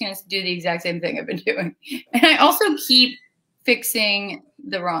me. I'm just going to do the exact same thing I've been doing. And I also keep fixing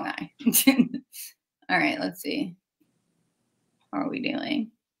the wrong eye. All right, let's see. How are we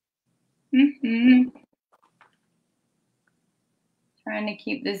doing? Trying to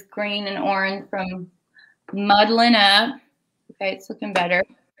keep this green and orange from muddling up. Okay, it's looking better.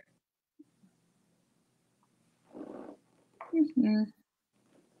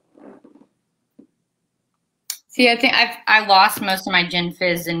 See, I think I lost most of my Gin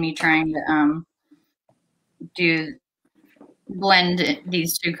Fizz in me trying to blend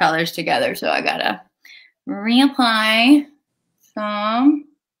these two colors together. So I gotta reapply some.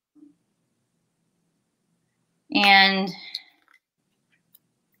 And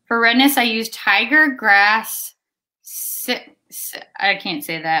for redness, I use Tiger Grass. I can't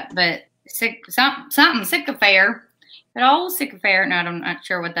say that, but something Sycophare. But all Sycophare. No, I'm not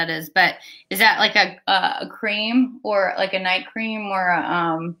sure what that is. But is that like a cream or like a night cream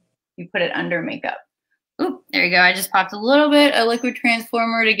or you put it under makeup. Oop, there you go. I just popped a little bit of liquid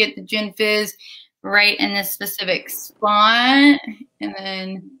transformer to get the Gin Fizz right in this specific spot. And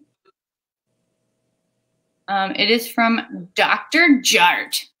then it is from Dr.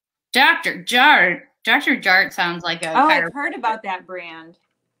 Jart. Dr. Jart. Dr. Jart sounds like a I've heard about that brand.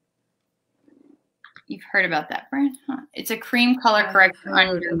 You've heard about that brand? Huh? It's a cream color corrector. I've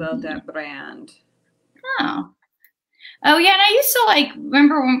heard about that brand. Oh. Oh, yeah, and I used to, like,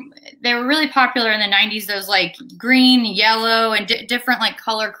 remember when they were really popular in the 90s, those, like, green, yellow, and different, like,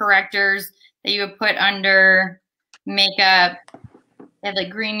 color correctors that you would put under makeup. They had,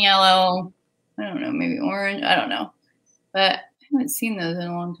 like, green, yellow, I don't know, maybe orange, I don't know. But I haven't seen those in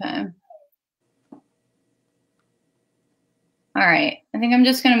a long time. All right, I think I'm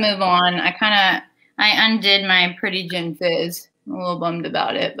just going to move on. I undid my pretty Gin Fizz. I'm a little bummed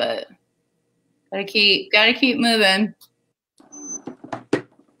about it, but gotta keep moving.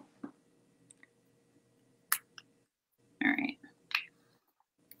 All right.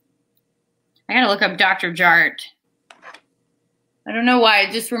 I gotta look up Dr. Jart. I don't know why.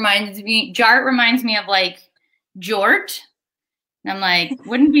 It just reminds me. Jart reminds me of like Jort. And I'm like,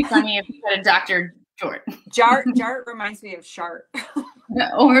 wouldn't it be funny if you had a Dr. Jort? Jart reminds me of Shart.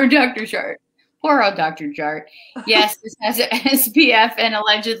 Or Dr. Jart. Poor old Dr. Jart. Yes, this has an SPF, and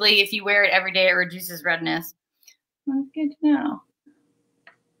allegedly, if you wear it every day, it reduces redness. Well, that's good to know.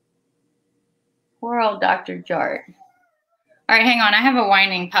 Poor old Dr. Jart. All right, hang on. I have a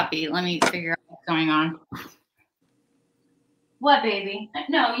whining puppy. Let me figure out what's going on. What, baby?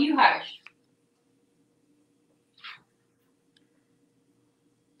 No, you hush.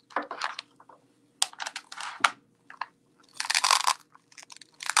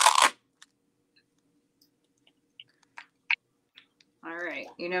 All right.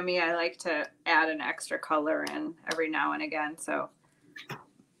 You know me, I like to add an extra color in every now and again. So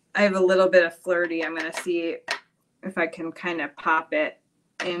I have a little bit of flirty. I'm going to see if I can kind of pop it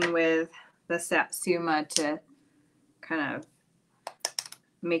in with the Satsuma to kind of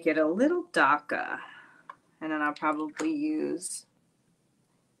make it a little darker. And then I'll probably use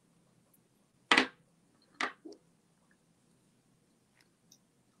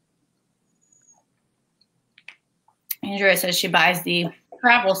Andrea says she buys the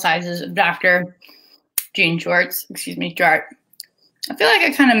travel sizes of Dr. Jart. I feel like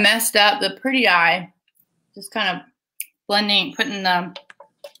I kind of messed up the pretty eye. Just kind of putting the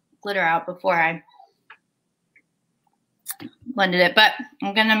glitter out before I blended it. But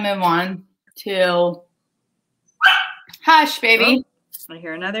I'm going to move on to Hush, baby. Oh, I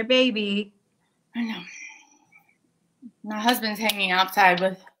hear another baby. I know. My husband's hanging outside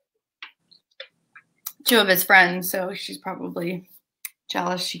with two of his friends, so she's probably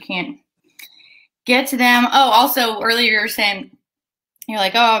jealous she can't get to them. Oh, also earlier you were saying you're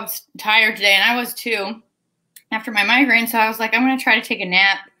like, oh, I'm tired today, and I was too after my migraine. So I was like, I'm gonna try to take a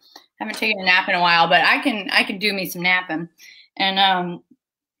nap. I haven't taken a nap in a while, but I can do me some napping. And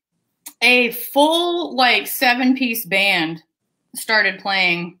a full like 7-piece band started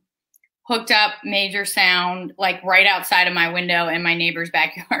playing, hooked up major sound like right outside of my window in my neighbor's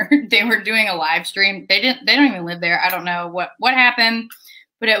backyard. They were doing a live stream. They don't even live there. I don't know what happened,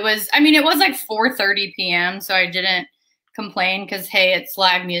 but it was like 4:30 p.m. So I didn't complain because hey, it's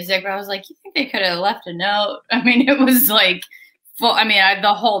live music. But I was like, you think they could have left a note? I mean, it was like full. I mean,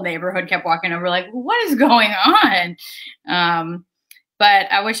 the whole neighborhood kept walking over like, what is going on?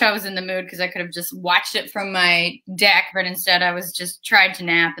 But I wish I was in the mood because I could have just watched it from my deck. But instead, I was just tried to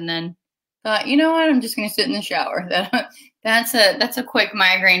nap and then thought, you know what? I'm just going to sit in the shower. That's a quick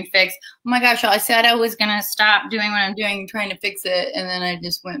migraine fix. Oh my gosh, I said I was going to stop doing what I'm doing, trying to fix it, and then I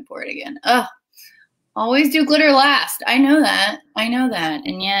just went for it again. Ugh. Always do glitter last. I know that.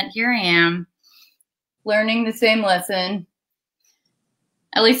 And yet here I am learning the same lesson.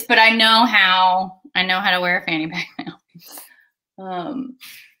 At least, but I know how to wear a fanny pack now.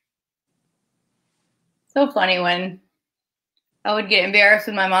 So funny when I would get embarrassed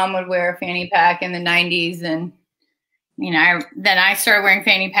when my mom would wear a fanny pack in the 90s. And, then I started wearing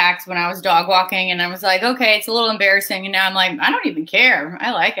fanny packs when I was dog walking, and I was like, okay, it's a little embarrassing. And now I'm like, I don't even care. I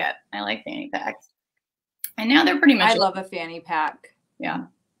like it. I like fanny packs. And now they're pretty much. I love a fanny pack. Yeah.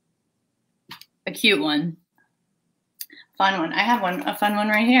 A cute one. Fun one. I have a fun one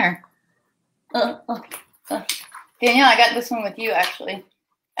right here. Danielle, I got this one with you actually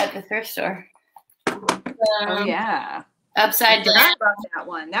at the thrift store. Oh yeah. Upside down. I love that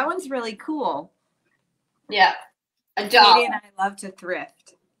one. That one's really cool. Yeah. A doll. Katie and I love to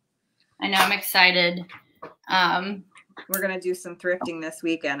thrift. I know, I'm excited. We're gonna do some thrifting this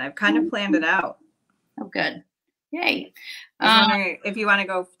weekend. I've kind of planned it out. Oh, good. Yay. I was wondering if you want to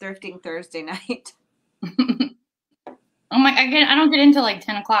go thrifting Thursday night. Oh my, I don't get into like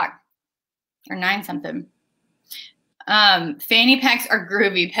 10 o'clock or 9 something. Fanny packs are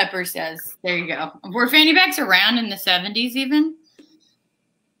groovy, Pepper says. There you go. Were fanny packs around in the 70s even?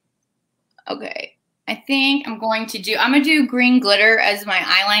 Okay. I think I'm going to do green glitter as my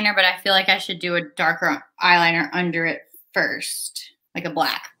eyeliner, but I feel like I should do a darker eyeliner under it first, like a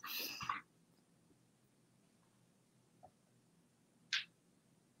black.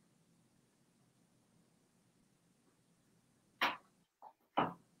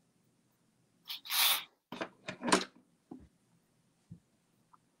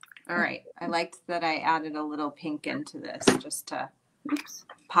 All right. I liked that I added a little pink into this just to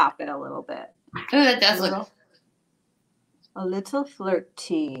pop it a little bit. Oh, that does look a little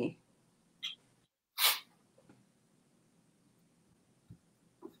flirty.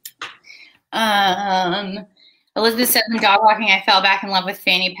 Elizabeth says, when dog walking, I fell back in love with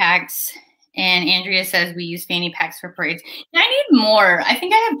fanny packs. And Andrea says we use fanny packs for parades. I need more. I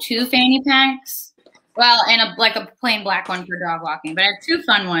think I have 2 fanny packs. Well, and a plain black one for dog walking. But I have 2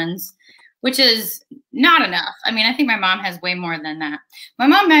 fun ones, which is not enough. I mean, I think my mom has way more than that. My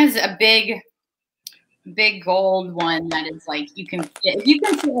mom has a big gold one that is like you can fit like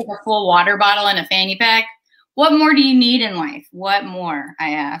a full water bottle in a fanny pack. What more do you need in life? What more?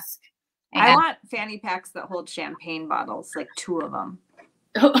 I ask. I want fanny packs that hold champagne bottles, like 2 of them.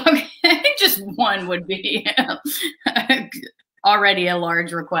 Okay, I think just 1 would be already a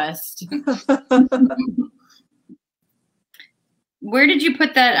large request. Where did you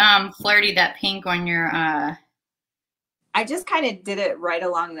put that flirty, that pink on your? I just kind of did it right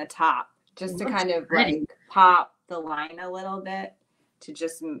along the top, just to kind of like pop the line a little bit, to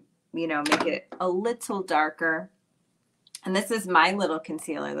just, you know, make it a little darker. And this is my little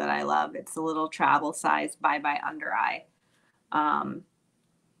concealer that I love. It's a little travel size Bye Bye Under Eye.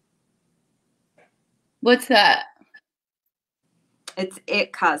 What's that? It's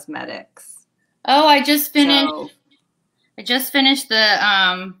It Cosmetics. Oh, I just finished. I just finished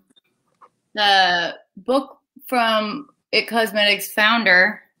the book from It Cosmetics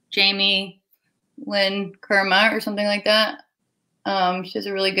founder, Jamie Lynn Kerma or something like that. She has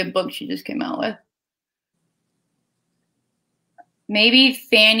a really good book she just came out with. Maybe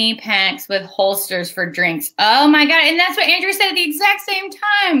fanny packs with holsters for drinks. Oh my God. And that's what Andrew said at the exact same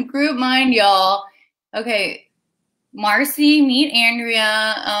time. Group mind, y'all. Okay. Marcy, meet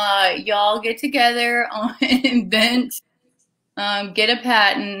Andrea. Y'all get together on invent, get a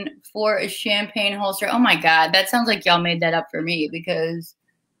patent for a champagne holster. Oh my God. That sounds like y'all made that up for me because.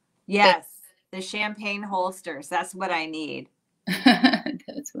 Yes. The champagne holsters. That's what I need.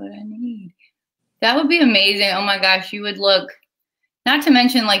 That's what I need. That would be amazing. Oh my gosh. You would look. Not to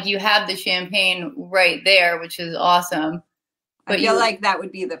mention, like, you have the champagne right there, which is awesome. But I feel like that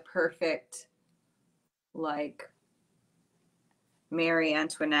would be the perfect, like, Marie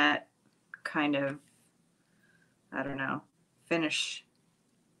Antoinette kind of, I don't know, finish.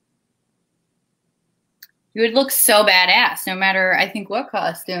 You would look so badass, no matter, I think, what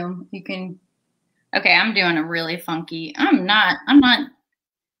costume you can. Okay, I'm doing a really funky. I don't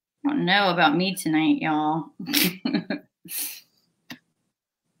know about me tonight, y'all.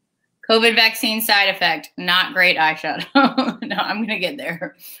 COVID vaccine side effect, not great eyeshadow. No, I'm going to get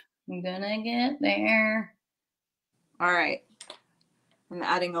there. I'm going to get there. All right. I'm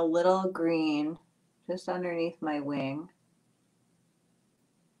adding a little green just underneath my wing.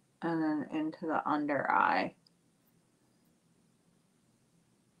 And then into the under eye.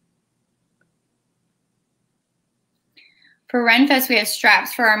 For Renfest, we have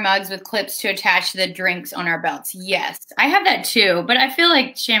straps for our mugs with clips to attach to the drinks on our belts. Yes, I have that too, but I feel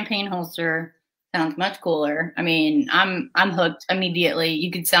like champagne holster sounds much cooler. I mean, I'm hooked immediately.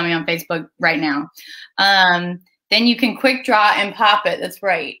 You could sell me on Facebook right now. Then you can quick draw and pop it. That's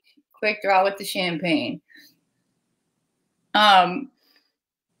right. Quick draw with the champagne. I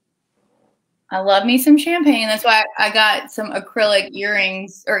love me some champagne. That's why I got some acrylic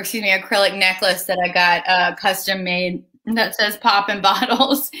earrings, or excuse me, acrylic necklace that I got custom made that says poppin'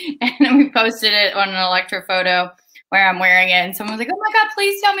 bottles. And then we posted it on an Electra photo where I'm wearing it. And someone was like, oh my God,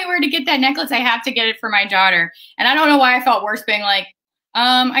 please tell me where to get that necklace. I have to get it for my daughter. And I don't know why I felt worse being like,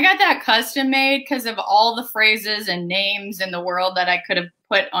 I got that custom made because of all the phrases and names in the world that I could have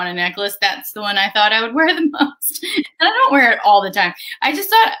put on a necklace. That's the one I thought I would wear the most. And I don't wear it all the time. I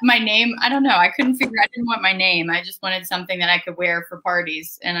just thought my name, I don't know. I didn't want my name. I just wanted something that I could wear for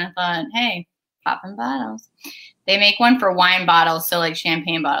parties. And I thought, hey, poppin' bottles. They make one for wine bottles, so like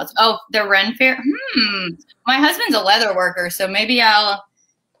champagne bottles. Oh, the Ren Fair. My husband's a leather worker, so maybe I'll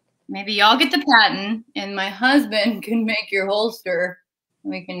Maybe y'all get the patent, and my husband can make your holster.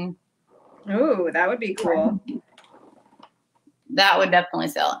 We can. Ooh, that would be cool. That would definitely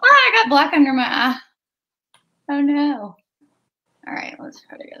sell. I got black under my eye. Oh no. All right, let's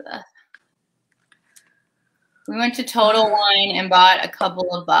try to get this. We went to Total Wine and bought a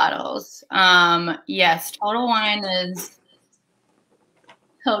couple of bottles. Yes, Total Wine is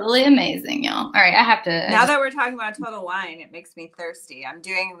totally amazing, y'all. All right, I have to. Now that we're talking about Total Wine, it makes me thirsty. I'm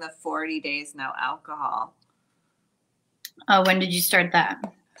doing the 40 days no alcohol. Oh, when did you start that?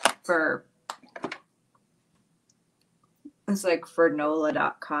 It's like for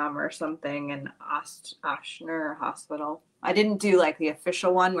NOLA.com or something in Oshner Hospital. I didn't do like the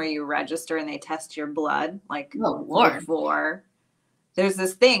official one where you register and they test your blood like before. There's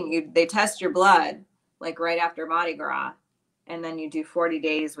this thing, they test your blood like right after Mardi Gras, and then you do 40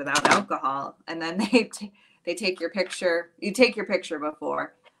 days without alcohol, and then they take your picture. You take your picture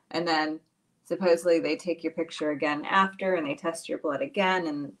before, and then supposedly they take your picture again after, and they test your blood again,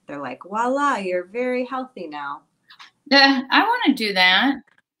 and they're like, voila, you're very healthy now. Yeah, I want to do that.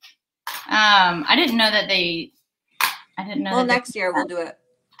 I didn't know that Well, next year we'll do it.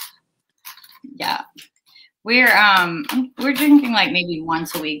 Yeah, we're drinking like maybe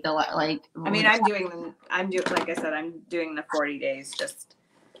once a week. Like, I mean, I'm doing like I said, I'm doing the 40 days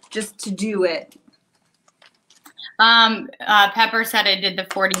just to do it. Pepper said I did the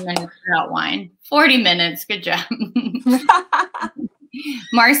 40 minutes without wine. 40 minutes, good job.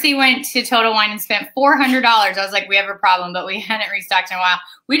 Marcy went to Total Wine and spent $400. I was like, we have a problem, but we hadn't restocked in a while.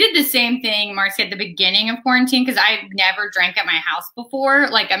 We did the same thing, Marcy, at the beginning of quarantine, because I never drank at my house before.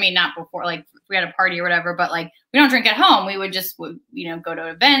 Like, I mean, not before, like we had a party or whatever, but like we don't drink at home. We would just, go to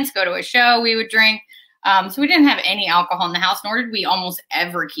events, go to a show, we would drink. So we didn't have any alcohol in the house, nor did we almost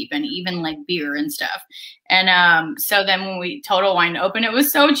ever keep any, even like beer and stuff. And so then when we Total Wine opened, it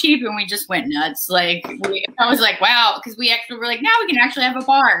was so cheap and we just went nuts. Like I was like, wow, because we actually were like, now we can actually have a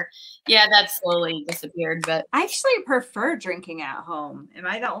bar. Yeah, that slowly disappeared. But I actually prefer drinking at home. Am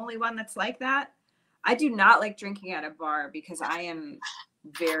I the only one that's like that? I do not like drinking at a bar because I am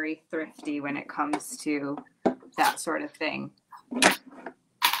very thrifty when it comes to that sort of thing.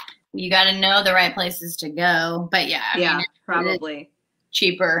 You got to know the right places to go. But yeah, I mean, probably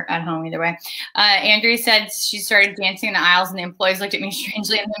cheaper at home either way. Andrea said she started dancing in the aisles and the employees looked at me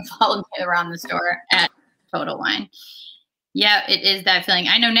strangely and then followed me around the store at Total Wine. Yeah, it is that feeling.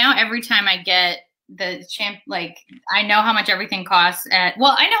 I know now every time I get the I know how much everything costs I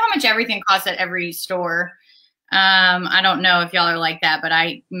know how much everything costs at every store. I don't know if y'all are like that, but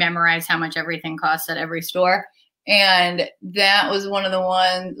I memorize how much everything costs at every store. And that was one of the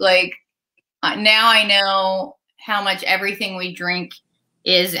ones, like, now I know how much everything we drink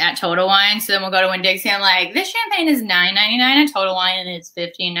is at Total Wine. So then we'll go to Winn-Dixie. I'm like, this champagne is $9.99 at Total Wine and it's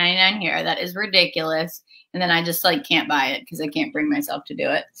 $15.99 here. That is ridiculous. And then I just like can't buy it because I can't bring myself to do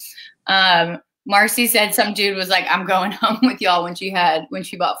it. Marcy said some dude was like, I'm going home with y'all when she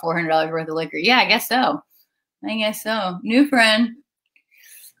bought $400 worth of liquor. Yeah, I guess so. New friend.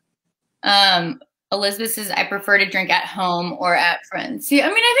 Elizabeth says, I prefer to drink at home or at friends. See, I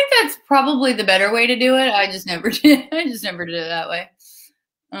mean, I think that's probably the better way to do it. I just never did. I just never did it that way.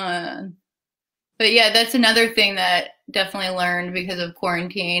 But yeah, that's another thing that definitely learned because of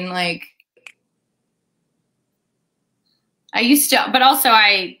quarantine. Like, I used to, but also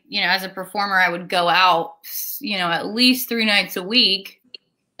as a performer, I would go out, at least 3 nights a week.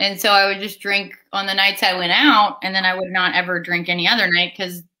 And so I would just drink on the nights I went out, and then I would not ever drink any other night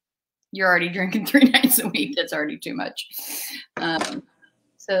because you're already drinking 3 nights a week. That's already too much.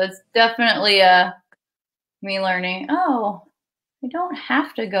 So it's definitely me learning, I don't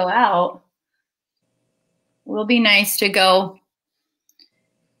have to go out. It will be nice to go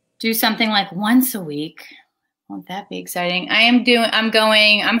do something like once a week. Won't that be exciting?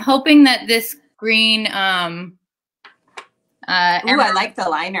 I'm hoping that this green, I like the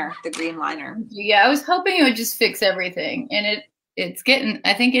liner, the green liner. Yeah, I was hoping it would just fix everything, and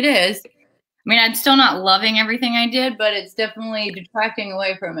I think it is. I mean, I'm still not loving everything I did, but it's definitely detracting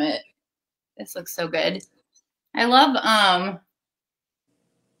away from it. This looks so good. I love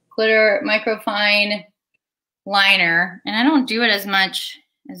glitter microfine liner, and I don't do it as much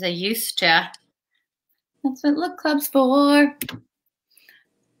as I used to. That's what Lewk Club's for.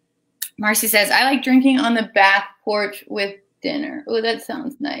 Marcy says, I like drinking on the back porch with dinner. Oh, that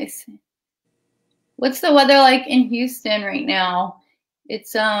sounds nice. What's the weather like in Houston right now?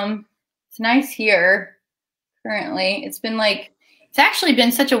 It's nice here currently. It's actually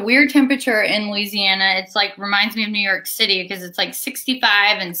been such a weird temperature in Louisiana. It's like reminds me of New York City because it's like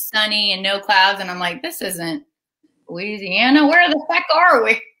 65 and sunny and no clouds. And I'm like, this isn't Louisiana. Where the heck are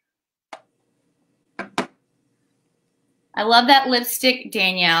we? I love that lipstick,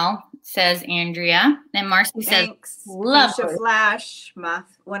 Danielle, says Andrea. And Marcy says, thanks. love Fuchsia it. Flash,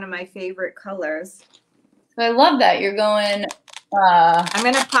 one of my favorite colors. So I love that. You're going. I'm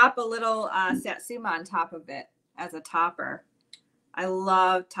going to pop a little Satsuma on top of it as a topper. I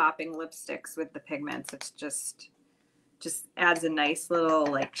love topping lipsticks with the pigments. It's just adds a nice little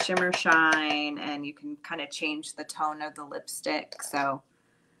like shimmer shine, and you can kind of change the tone of the lipstick. So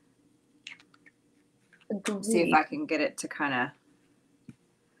see if I can get it to kind of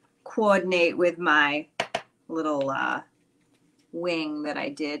coordinate with my little wing that I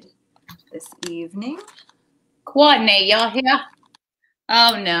did this evening. Coordinate, y'all here?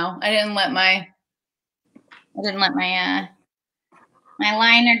 Oh no, I didn't let my my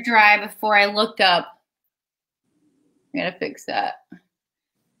liner dry before I looked up. I gotta fix that.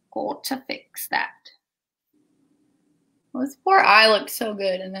 Got to fix that. Well, this poor eye looked so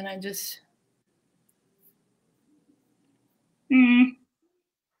good, and then I just.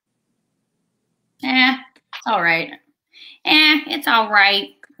 All right. It's all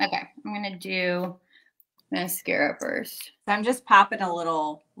right. Okay, I'm gonna do mascara first. So I'm just popping a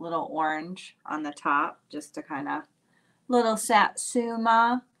little orange on the top, just to kind of little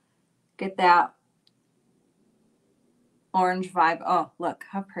Satsuma, get that orange vibe. Oh, look,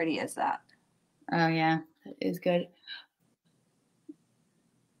 how pretty is that? Oh yeah, that is good.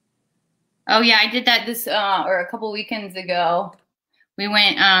 Oh yeah, I did that this or a couple weekends ago. We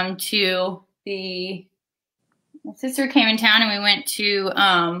went to my sister came in town, and we went to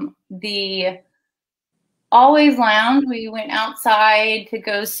the Always Lounge. We went outside to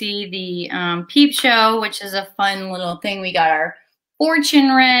go see the peep show, which is a fun little thing. We got our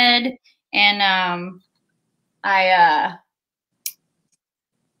fortune read, and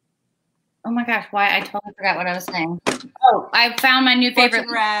oh my gosh, why I totally forgot what I was saying. Oh, I found my new favorite.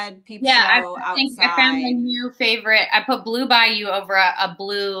 Fortune read, peep show, outside. I found my new favorite. I put Blue Bayou over a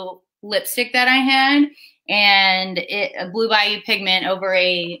blue lipstick that I had, and a Blue Bayou pigment over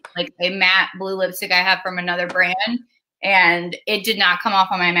a matte blue lipstick I have from another brand, and it did not come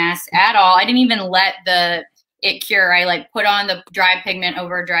off on my mask at all. I didn't even let it cure. I put on the dry pigment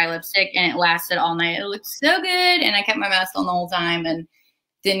over a dry lipstick, and it lasted all night. It looked so good, and I kept my mask on the whole time and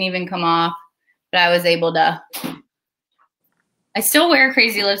didn't even come off. But I was able to. I still wear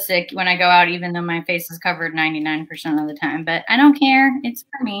crazy lipstick when I go out, even though my face is covered 99% of the time. But I don't care. It's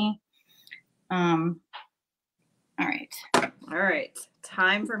for me. All right. All right.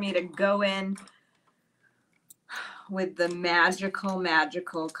 Time for me to go in with the magical,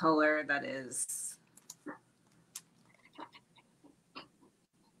 magical color that is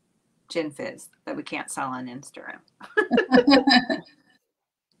Gin Fizz that we can't sell on Instagram.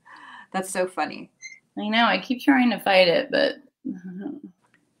 That's so funny. I know. I keep trying to fight it, but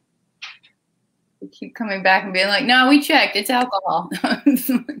I keep coming back and being like, no, we checked. It's alcohol.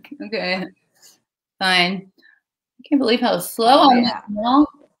 Okay. Fine. I can't believe how slow I'm at.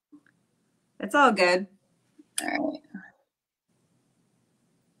 It's all good. All right.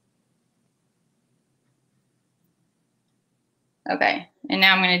 Okay. And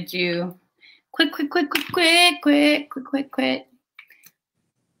now I'm going to do quick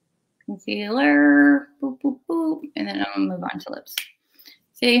concealer, boop, boop, boop, and then I'm gonna move on to lips.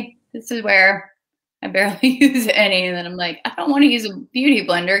 See, this is where I barely use any, and then I'm like, I don't want to use a beauty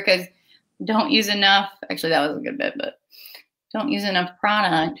blender because don't use enough. Actually, that was a good bit, but don't use enough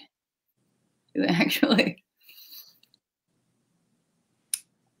product to actually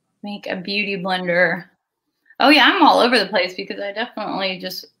make a beauty blender. Oh yeah, I'm all over the place because I definitely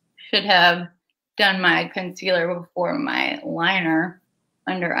just should have done my concealer before my liner.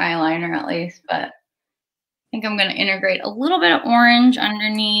 Under eyeliner at least, but I think I'm going to integrate a little bit of orange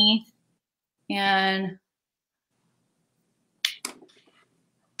underneath and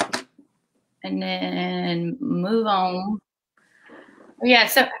then move on. Yeah,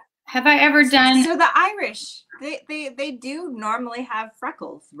 so have I ever done... So the Irish, they do normally have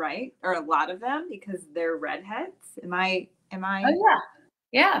freckles, right? Or a lot of them because they're redheads. Am I? Oh yeah.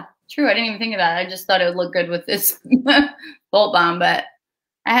 Yeah, true. I didn't even think of that. I just thought it would look good with this Bolt Bomb, but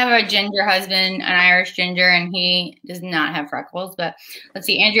I have a ginger husband, an Irish ginger, and he does not have freckles. But let's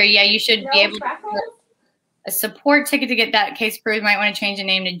see, Andrea, yeah, you should be able to get a support ticket to get that case approved. Might want to change the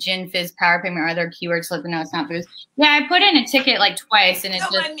name to Gin Fizz Power Pigment or other keywords so let them know it's not booze. Yeah, I put in a ticket like twice, and it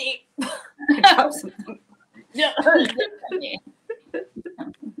just...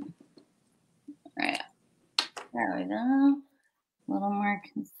 Right. There we go. A little more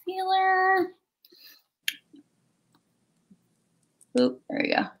concealer. Oop, there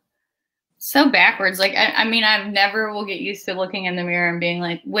we go. So backwards. Like, I mean, I've never will get used to looking in the mirror and being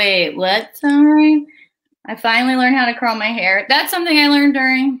like, wait, what's all right? I finally learned how to curl my hair. That's something I learned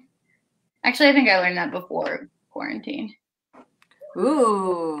during, actually, I think I learned that before quarantine.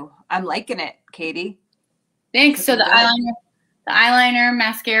 Ooh, I'm liking it, Katie. Thanks. So Looking good. the eyeliner,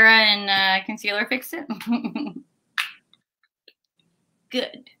 mascara, and concealer fixed it.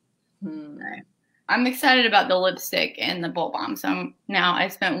 Good. Right. I'm excited about the lipstick and the Bolt Balm. So now I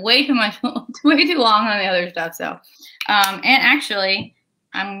spent way too long on the other stuff. So, and actually,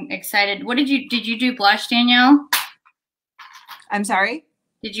 I'm excited. What did you do blush, Danielle? I'm sorry?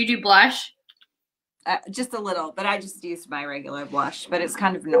 Did you do blush? Just a little, but I just used my regular blush, but it's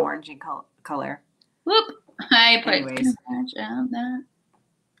kind of an orangey color. Whoop. I put too much of that.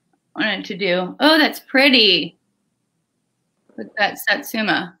 I wanted to do. Oh, that's pretty. With that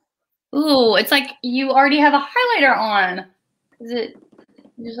Satsuma. Ooh, it's like you already have a highlighter on. Is it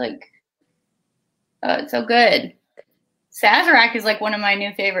just like, oh, it's so good. Sazerac is like one of my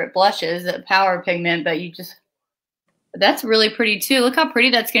new favorite blushes, a power pigment, but that's really pretty too. Look how pretty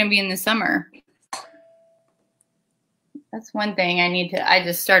that's going to be in the summer. That's one thing I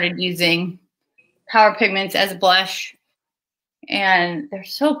just started using power pigments as a blush, and they're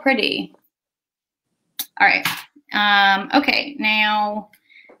so pretty. All right. Okay, now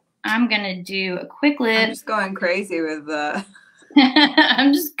I'm going to do a quick lip. I'm just going crazy with the...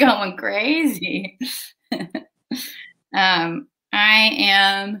 I'm just going crazy. I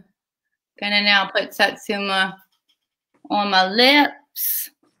am going to now put Satsuma on my lips.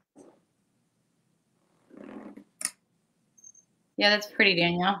 Yeah, that's pretty,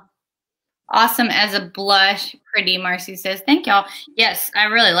 Danielle. Awesome as a blush. Pretty, Marcy says. Thank y'all. Yes, I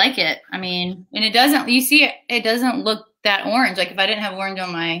really like it. I mean, and it doesn't, you see, it doesn't look that orange. Like if I didn't have orange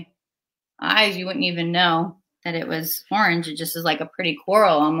on my eyes, you wouldn't even know that it was orange. It just is like a pretty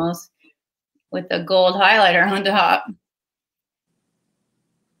coral almost with a gold highlighter on top.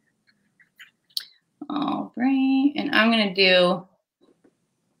 All right, and I'm gonna do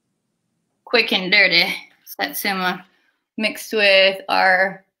quick and dirty Satsuma mixed with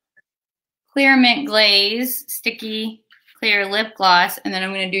our clear mint glaze, sticky clear lip gloss, and then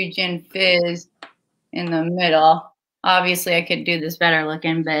I'm gonna do Gin Fizz in the middle. Obviously, I could do this better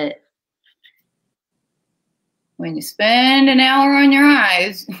looking, but when you spend an hour on your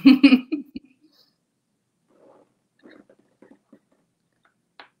eyes,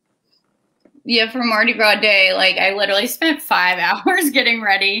 yeah, for Mardi Gras Day, like I literally spent 5 hours getting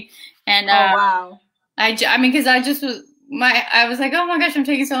ready, and oh wow, I mean, because I was like, oh my gosh, I'm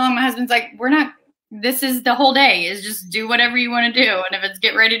taking so long. My husband's like, this is the whole day, is just do whatever you want to do, and if it's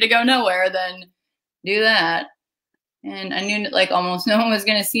get ready to go nowhere, then do that. And I knew like almost no one was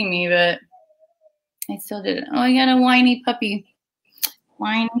gonna see me, but I still did it. Oh, I got a whiny puppy.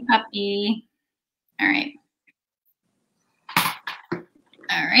 Whiny puppy. All right.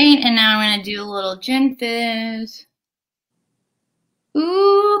 All right, and now I'm gonna do a little Gin Fizz.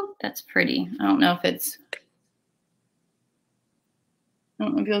 Ooh, that's pretty. I don't know if you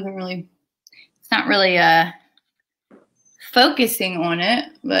can really, it's not really focusing on it,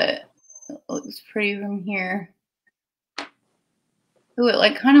 but it looks pretty from here. Ooh, it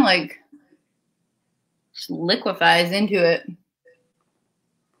like kind of like just liquefies into it.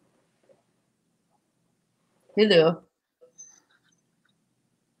 Hello.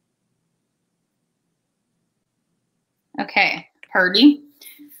 Okay, Purdy.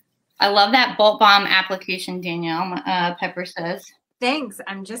 I love that Bolt Balm application, Danielle. Pepper says. Thanks.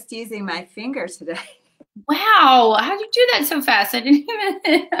 I'm just using my finger today. Wow, how'd you do that so fast? I didn't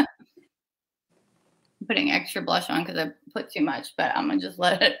even. I'm putting extra blush on because I put too much, but I'm gonna just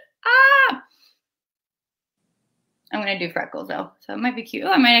let it. I'm gonna do freckles though, so it might be cute.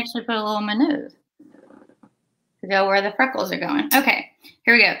 Oh, I might actually put a little on my nose to go where the freckles are going. Okay,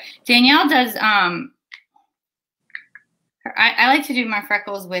 here we go. Danielle does. I like to do my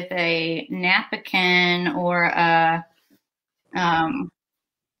freckles with a napkin or a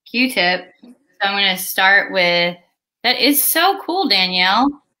Q-tip. So I'm going to start with, that is so cool, Danielle.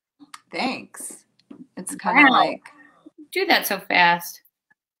 Thanks. It's kind of like. Do that so fast.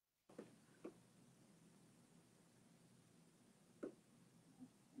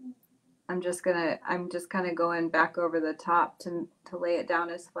 I'm just kind of going back over the top to lay it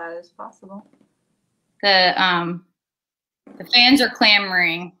down as flat as possible. The fans are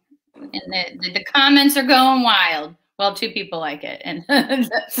clamoring, and the comments are going wild. Well, 2 people like it, and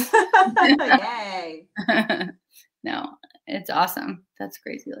yay! No, it's awesome. That's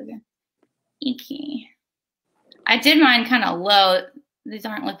crazy looking. Icky. I did mine kind of low. These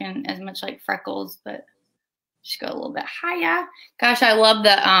aren't looking as much like freckles, but just go a little bit higher. Gosh, I love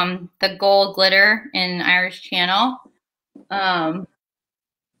the gold glitter in Irish Channel.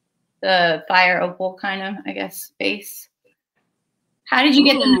 the fire opal kind of, I guess, base. How did you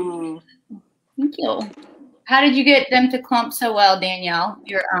get them? Thank you. How did you get them to clump so well, Danielle?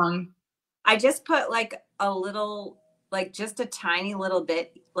 Your I just put like a little, like just a tiny little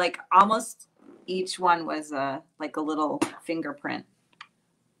bit, like almost each one was like a little fingerprint.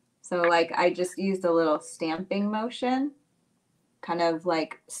 So like I just used a little stamping motion, kind of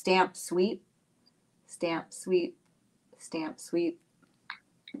like stamp sweep, stamp sweep, stamp sweep.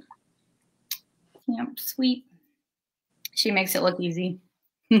 Stamp sweep. She makes it look easy.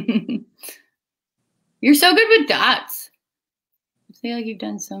 You're so good with dots. I feel like you've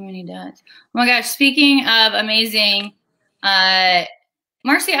done so many dots. Oh my gosh, speaking of amazing,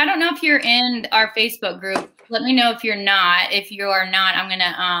 Marcy, I don't know if you're in our Facebook group. Let me know if you're not. If you are not, I'm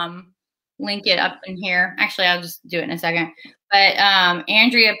gonna link it up in here. Actually, I'll just do it in a second. But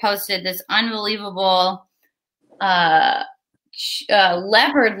Andrea posted this unbelievable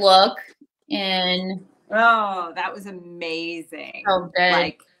leopard look in. Oh, that was amazing. So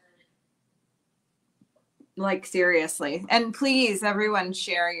good. Like seriously. And please, everyone,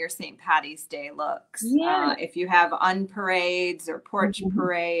 share your St. Patty's Day looks. Yeah. If you have unparades or porch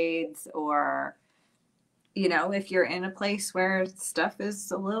parades, or, you know, if you're in a place where stuff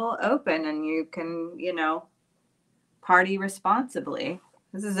is a little open and you can, you know, party responsibly.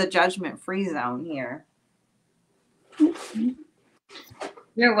 This is a judgment-free zone here.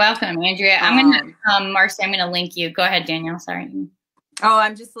 You're welcome, Andrea. I'm gonna, Marcy, I'm gonna link you. Go ahead, Danielle. Sorry. Oh,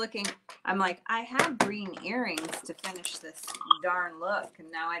 I'm just looking. I'm like, I have green earrings to finish this darn look,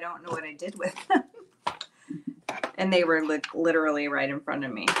 and now I don't know what I did with them. And they were like literally right in front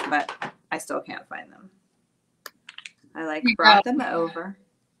of me, but I still can't find them. I like brought them over.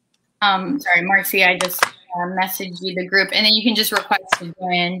 Sorry, Marcy, I just messaged you the group, and then you can just request to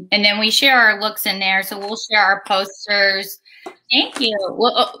join, and then we share our looks in there. So we'll share our posters. Thank you.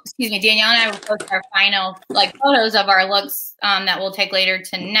 Well, excuse me, Danielle and I will post our final like photos of our looks that we'll take later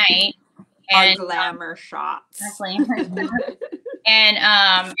tonight. And our glamour shots. Glamour. and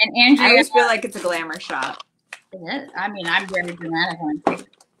Andrea, I always feel like it's a glamour shot. It is. I mean, I'm very dramatic on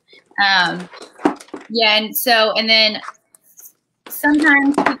yeah, and then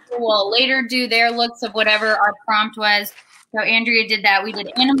sometimes people will later do their looks of whatever our prompt was. So Andrea did that. We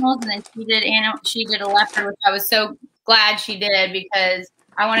did animals, and then she did a leopard, which I was so glad she did because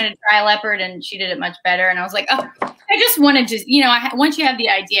I wanted to try a leopard, and she did it much better. And I was like, oh, I just wanted to, you know, once you have the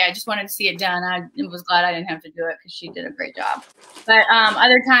idea, I just wanted to see it done. I was glad I didn't have to do it because she did a great job. But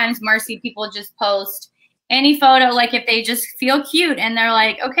other times, Marcy, people just post any photo, like if they just feel cute and they're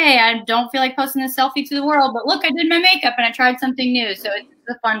like, okay, I don't feel like posting this selfie to the world, but look, I did my makeup and I tried something new. So it's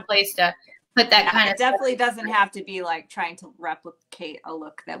a fun place to put that kind of stuff. It definitely doesn't have to be like trying to replicate a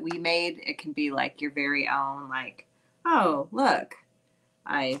look that we made. It can be like your very own, like, oh, look,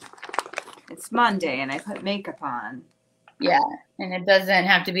 it's Monday and I put makeup on. Yeah, and it doesn't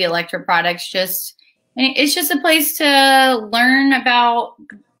have to be Electra products. It's just a place to learn about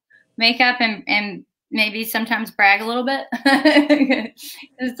makeup and maybe sometimes brag a little bit.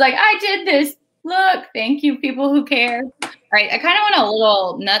 It's like, I did this. Look, thank you, people who care. All right, I kind of went a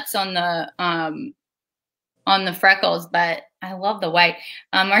little nuts on the freckles, but I love the white.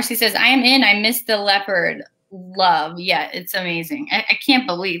 Marcy says, I am in. I missed the leopard. Love. Yeah, it's amazing. I can't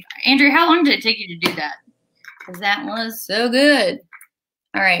believe. Andrea, how long did it take you to do that? Because that was so good.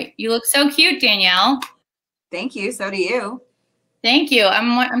 All right, you look so cute, Danielle. Thank you. So do you. Thank you.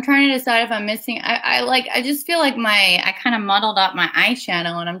 I'm trying to decide if I'm missing. I just feel like I kind of muddled up my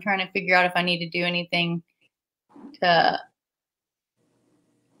eyeshadow, and I'm trying to figure out if I need to do anything to.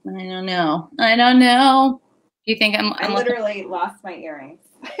 I don't know. Do you think I literally lost my earrings.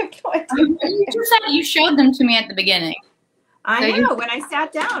 I have no idea. You just said you showed them to me at the beginning. I know, when I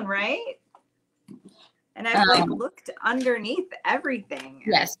sat down, right? And I've like looked underneath everything.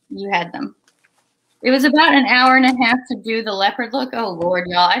 Yes, you had them. It was about an hour and a half to do the leopard look. Oh Lord,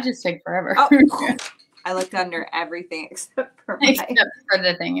 y'all, I just take forever. Oh, I looked under everything except for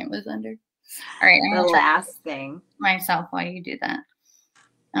the thing it was under. All right, the last thing. Myself, why you do that?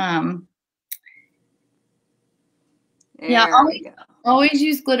 Yeah, always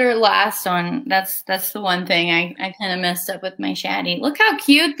use glitter last on. That's the one thing I kind of messed up with my shaddy. Look how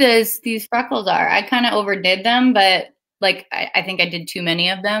cute these freckles are. I kind of overdid them, but like I think I did too many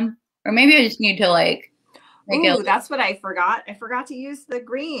of them. Or maybe I just need to like make it. That's what I forgot. I forgot to use the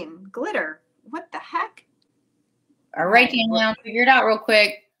green glitter. What the heck? All right, Danielle, figure it out real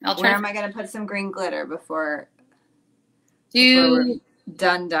quick. Where am I going to put some green glitter before we're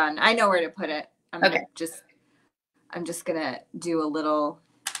done? I know where to put it. I'm just going to do a little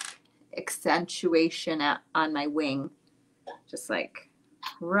accentuation on my wing. Just like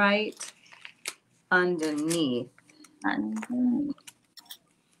right underneath.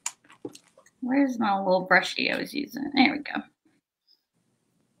 Where's my little brushy I was using? There we go.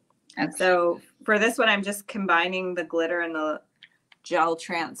 Okay. So for this one, I'm just combining the glitter and the gel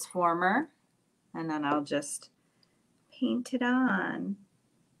transformer, and then I'll just paint it on.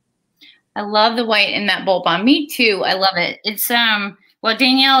 I love the white in that bulb bomb. Me too. I love it. It's well,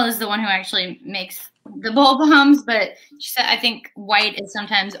 Danielle is the one who actually makes the bulb bombs, but she said I think white is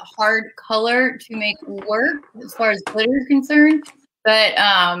sometimes a hard color to make work as far as glitter is concerned. But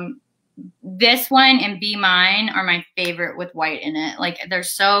this one and Be Mine are my favorite with white in it. Like they're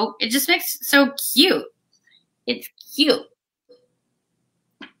so, it just makes it so cute. It's cute.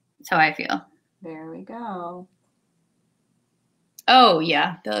 That's how I feel. There we go. Oh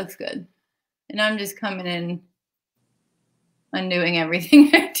yeah, that looks good. And I'm just coming in, undoing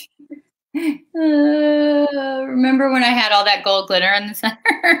everything. Remember when I had all that gold glitter in the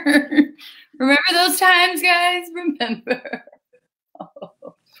center? Remember those times, guys? Remember. Oh.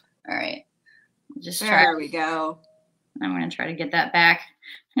 All right. Just try. There we go. I'm going to try to get that back.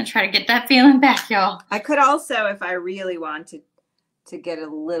 I'm going to try to get that feeling back, y'all. I could also, if I really wanted to get a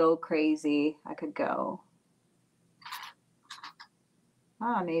little crazy, I could go.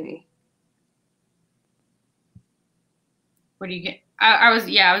 Maybe. What do you get? I was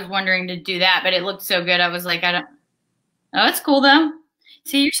wondering to do that, but it looked so good. I was like, oh, it's cool though.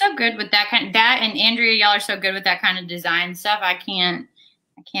 See, you're so good with that and Andrea, y'all are so good with that kind of design stuff. I can't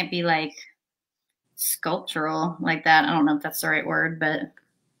be like sculptural like that. I don't know if that's the right word, but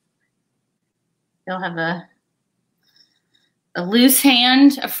you'll have a loose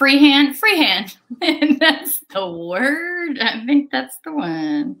hand, a free hand. And that's the word. I think that's the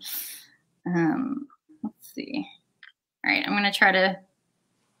one. Let's see. All right, I'm going to try to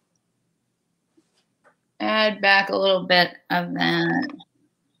add back a little bit of that.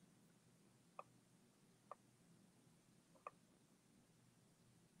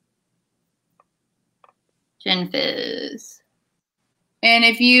 Gin Fizz. And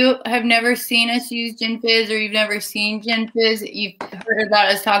if you have never seen us use Gin Fizz or you've never seen Gin Fizz, you've heard about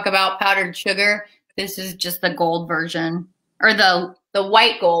us talk about powdered sugar. This is just the gold version, or the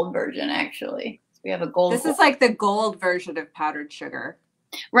white gold version, actually. We have a gold. This is like the gold version of powdered sugar.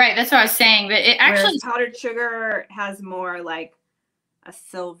 Right, that's what I was saying. But it actually, whereas powdered sugar has more like a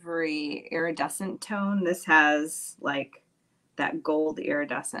silvery iridescent tone. This has like that gold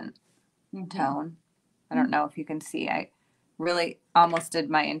iridescent tone. I don't know if you can see. I really almost did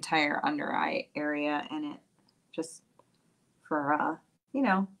my entire under eye area in it, just for you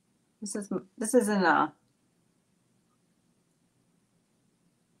know, this isn't a.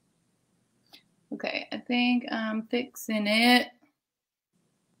 Okay, I think I'm fixing it.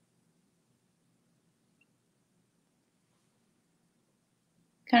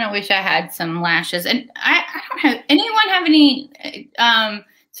 Kind of wish I had some lashes. And I don't have, anyone have any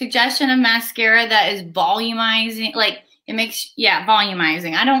suggestion of mascara that is volumizing? Like it makes, yeah,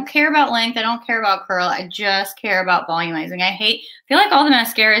 volumizing. I don't care about length. I don't care about curl. I just care about volumizing. I feel like all the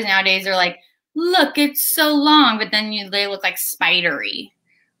mascaras nowadays are like, look, it's so long, but then they look like spidery.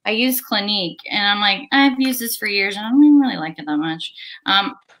 I use Clinique, and I'm like, I've used this for years, and I don't even really like it that much.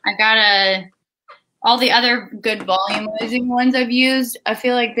 I got all the other good volumizing ones I've used, I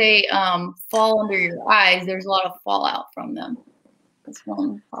feel like they fall under your eyes. There's a lot of fallout from them. That's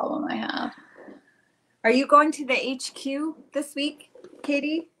one problem I have. Are you going to the HQ this week,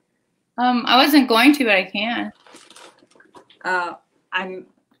 Katie? I wasn't going to, but I can. I'm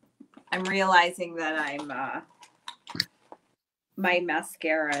realizing that my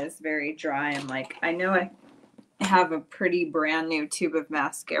mascara is very dry. I'm like, I know I have a pretty brand new tube of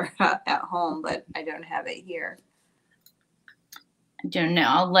mascara at home, but I don't have it here. I don't know.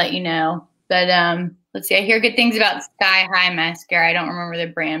 I'll let you know. But let's see. I hear good things about Sky High mascara. I don't remember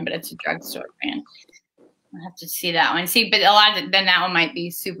the brand, but it's a drugstore brand. I'll have to see that one. See, but then that one might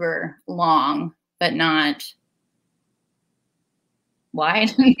be super long, but not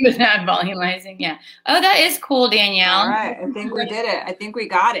wide, but not volumizing. Yeah. Oh, that is cool, Danielle. All right. I think we did it. I think we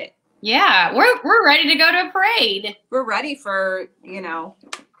got it. Yeah, we're ready to go to a parade. We're ready for, to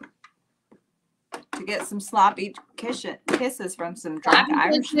get some sloppy kisses from some drunk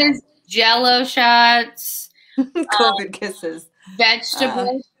Irishmen. Jello shots. COVID kisses.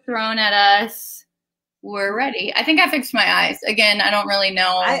 Vegetables thrown at us. We're ready. I think I fixed my eyes. Again, I don't really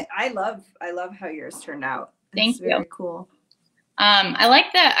know. I love how yours turned out. Thank you. Very cool. I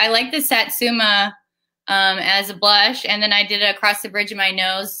like the Satsuma as a blush, and then I did it across the bridge of my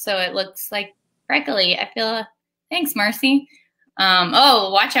nose, so it looks like freckly. I feel. Thanks, Marcy.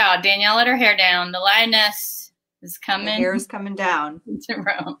 Oh, watch out, Danielle let her hair down. The lioness is coming. The hair is coming down. To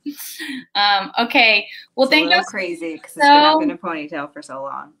Rome. Okay. Well, thank you. Crazy because it's been up in a ponytail for so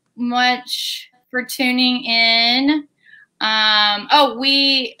long. Much for tuning in.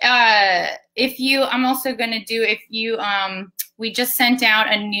 If you, I'm also going to do, if you, we just sent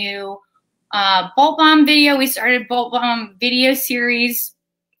out a new Bolt Bomb video. We started Bolt Bomb video series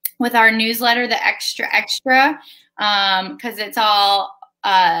with our newsletter, the Extra Extra, because it's all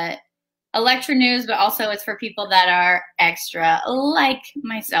Electra news, but also it's for people that are extra, like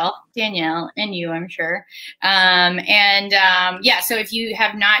myself, Danielle, and you, I'm sure. Yeah, so if you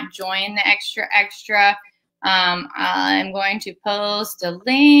have not joined the Extra Extra, I'm going to post a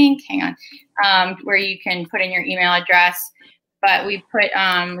link, hang on, where you can put in your email address. But we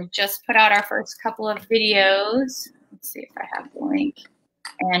just put out our first couple of videos. Let's see if I have the link.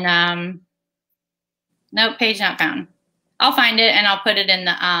 And nope, page not found. I'll find it and I'll put it in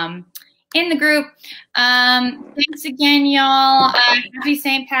the group. Thanks again, y'all. Happy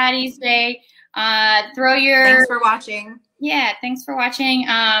St. Patty's Day. Thanks for watching. Yeah, thanks for watching.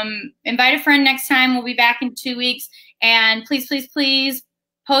 Invite a friend next time. We'll be back in 2 weeks. And please, please, please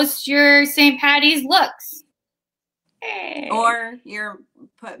post your St. Patty's looks. Hey. Or your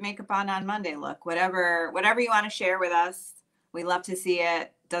put makeup on Monday look. Whatever you want to share with us. We love to see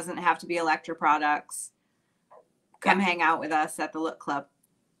it. Doesn't have to be Electra products. Come hang out with us at the Lewk Club.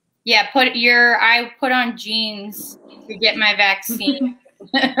 Yeah, I put on jeans to get my vaccine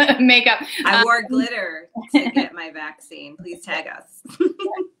makeup. I wore glitter to get my vaccine. Please tag us.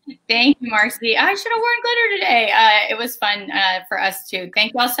 Thank you, Marcy. I should have worn glitter today. It was fun for us too.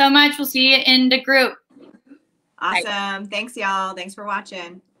 Thank y'all so much. We'll see you in the group. Awesome. Bye. Thanks, y'all. Thanks for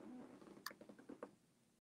watching.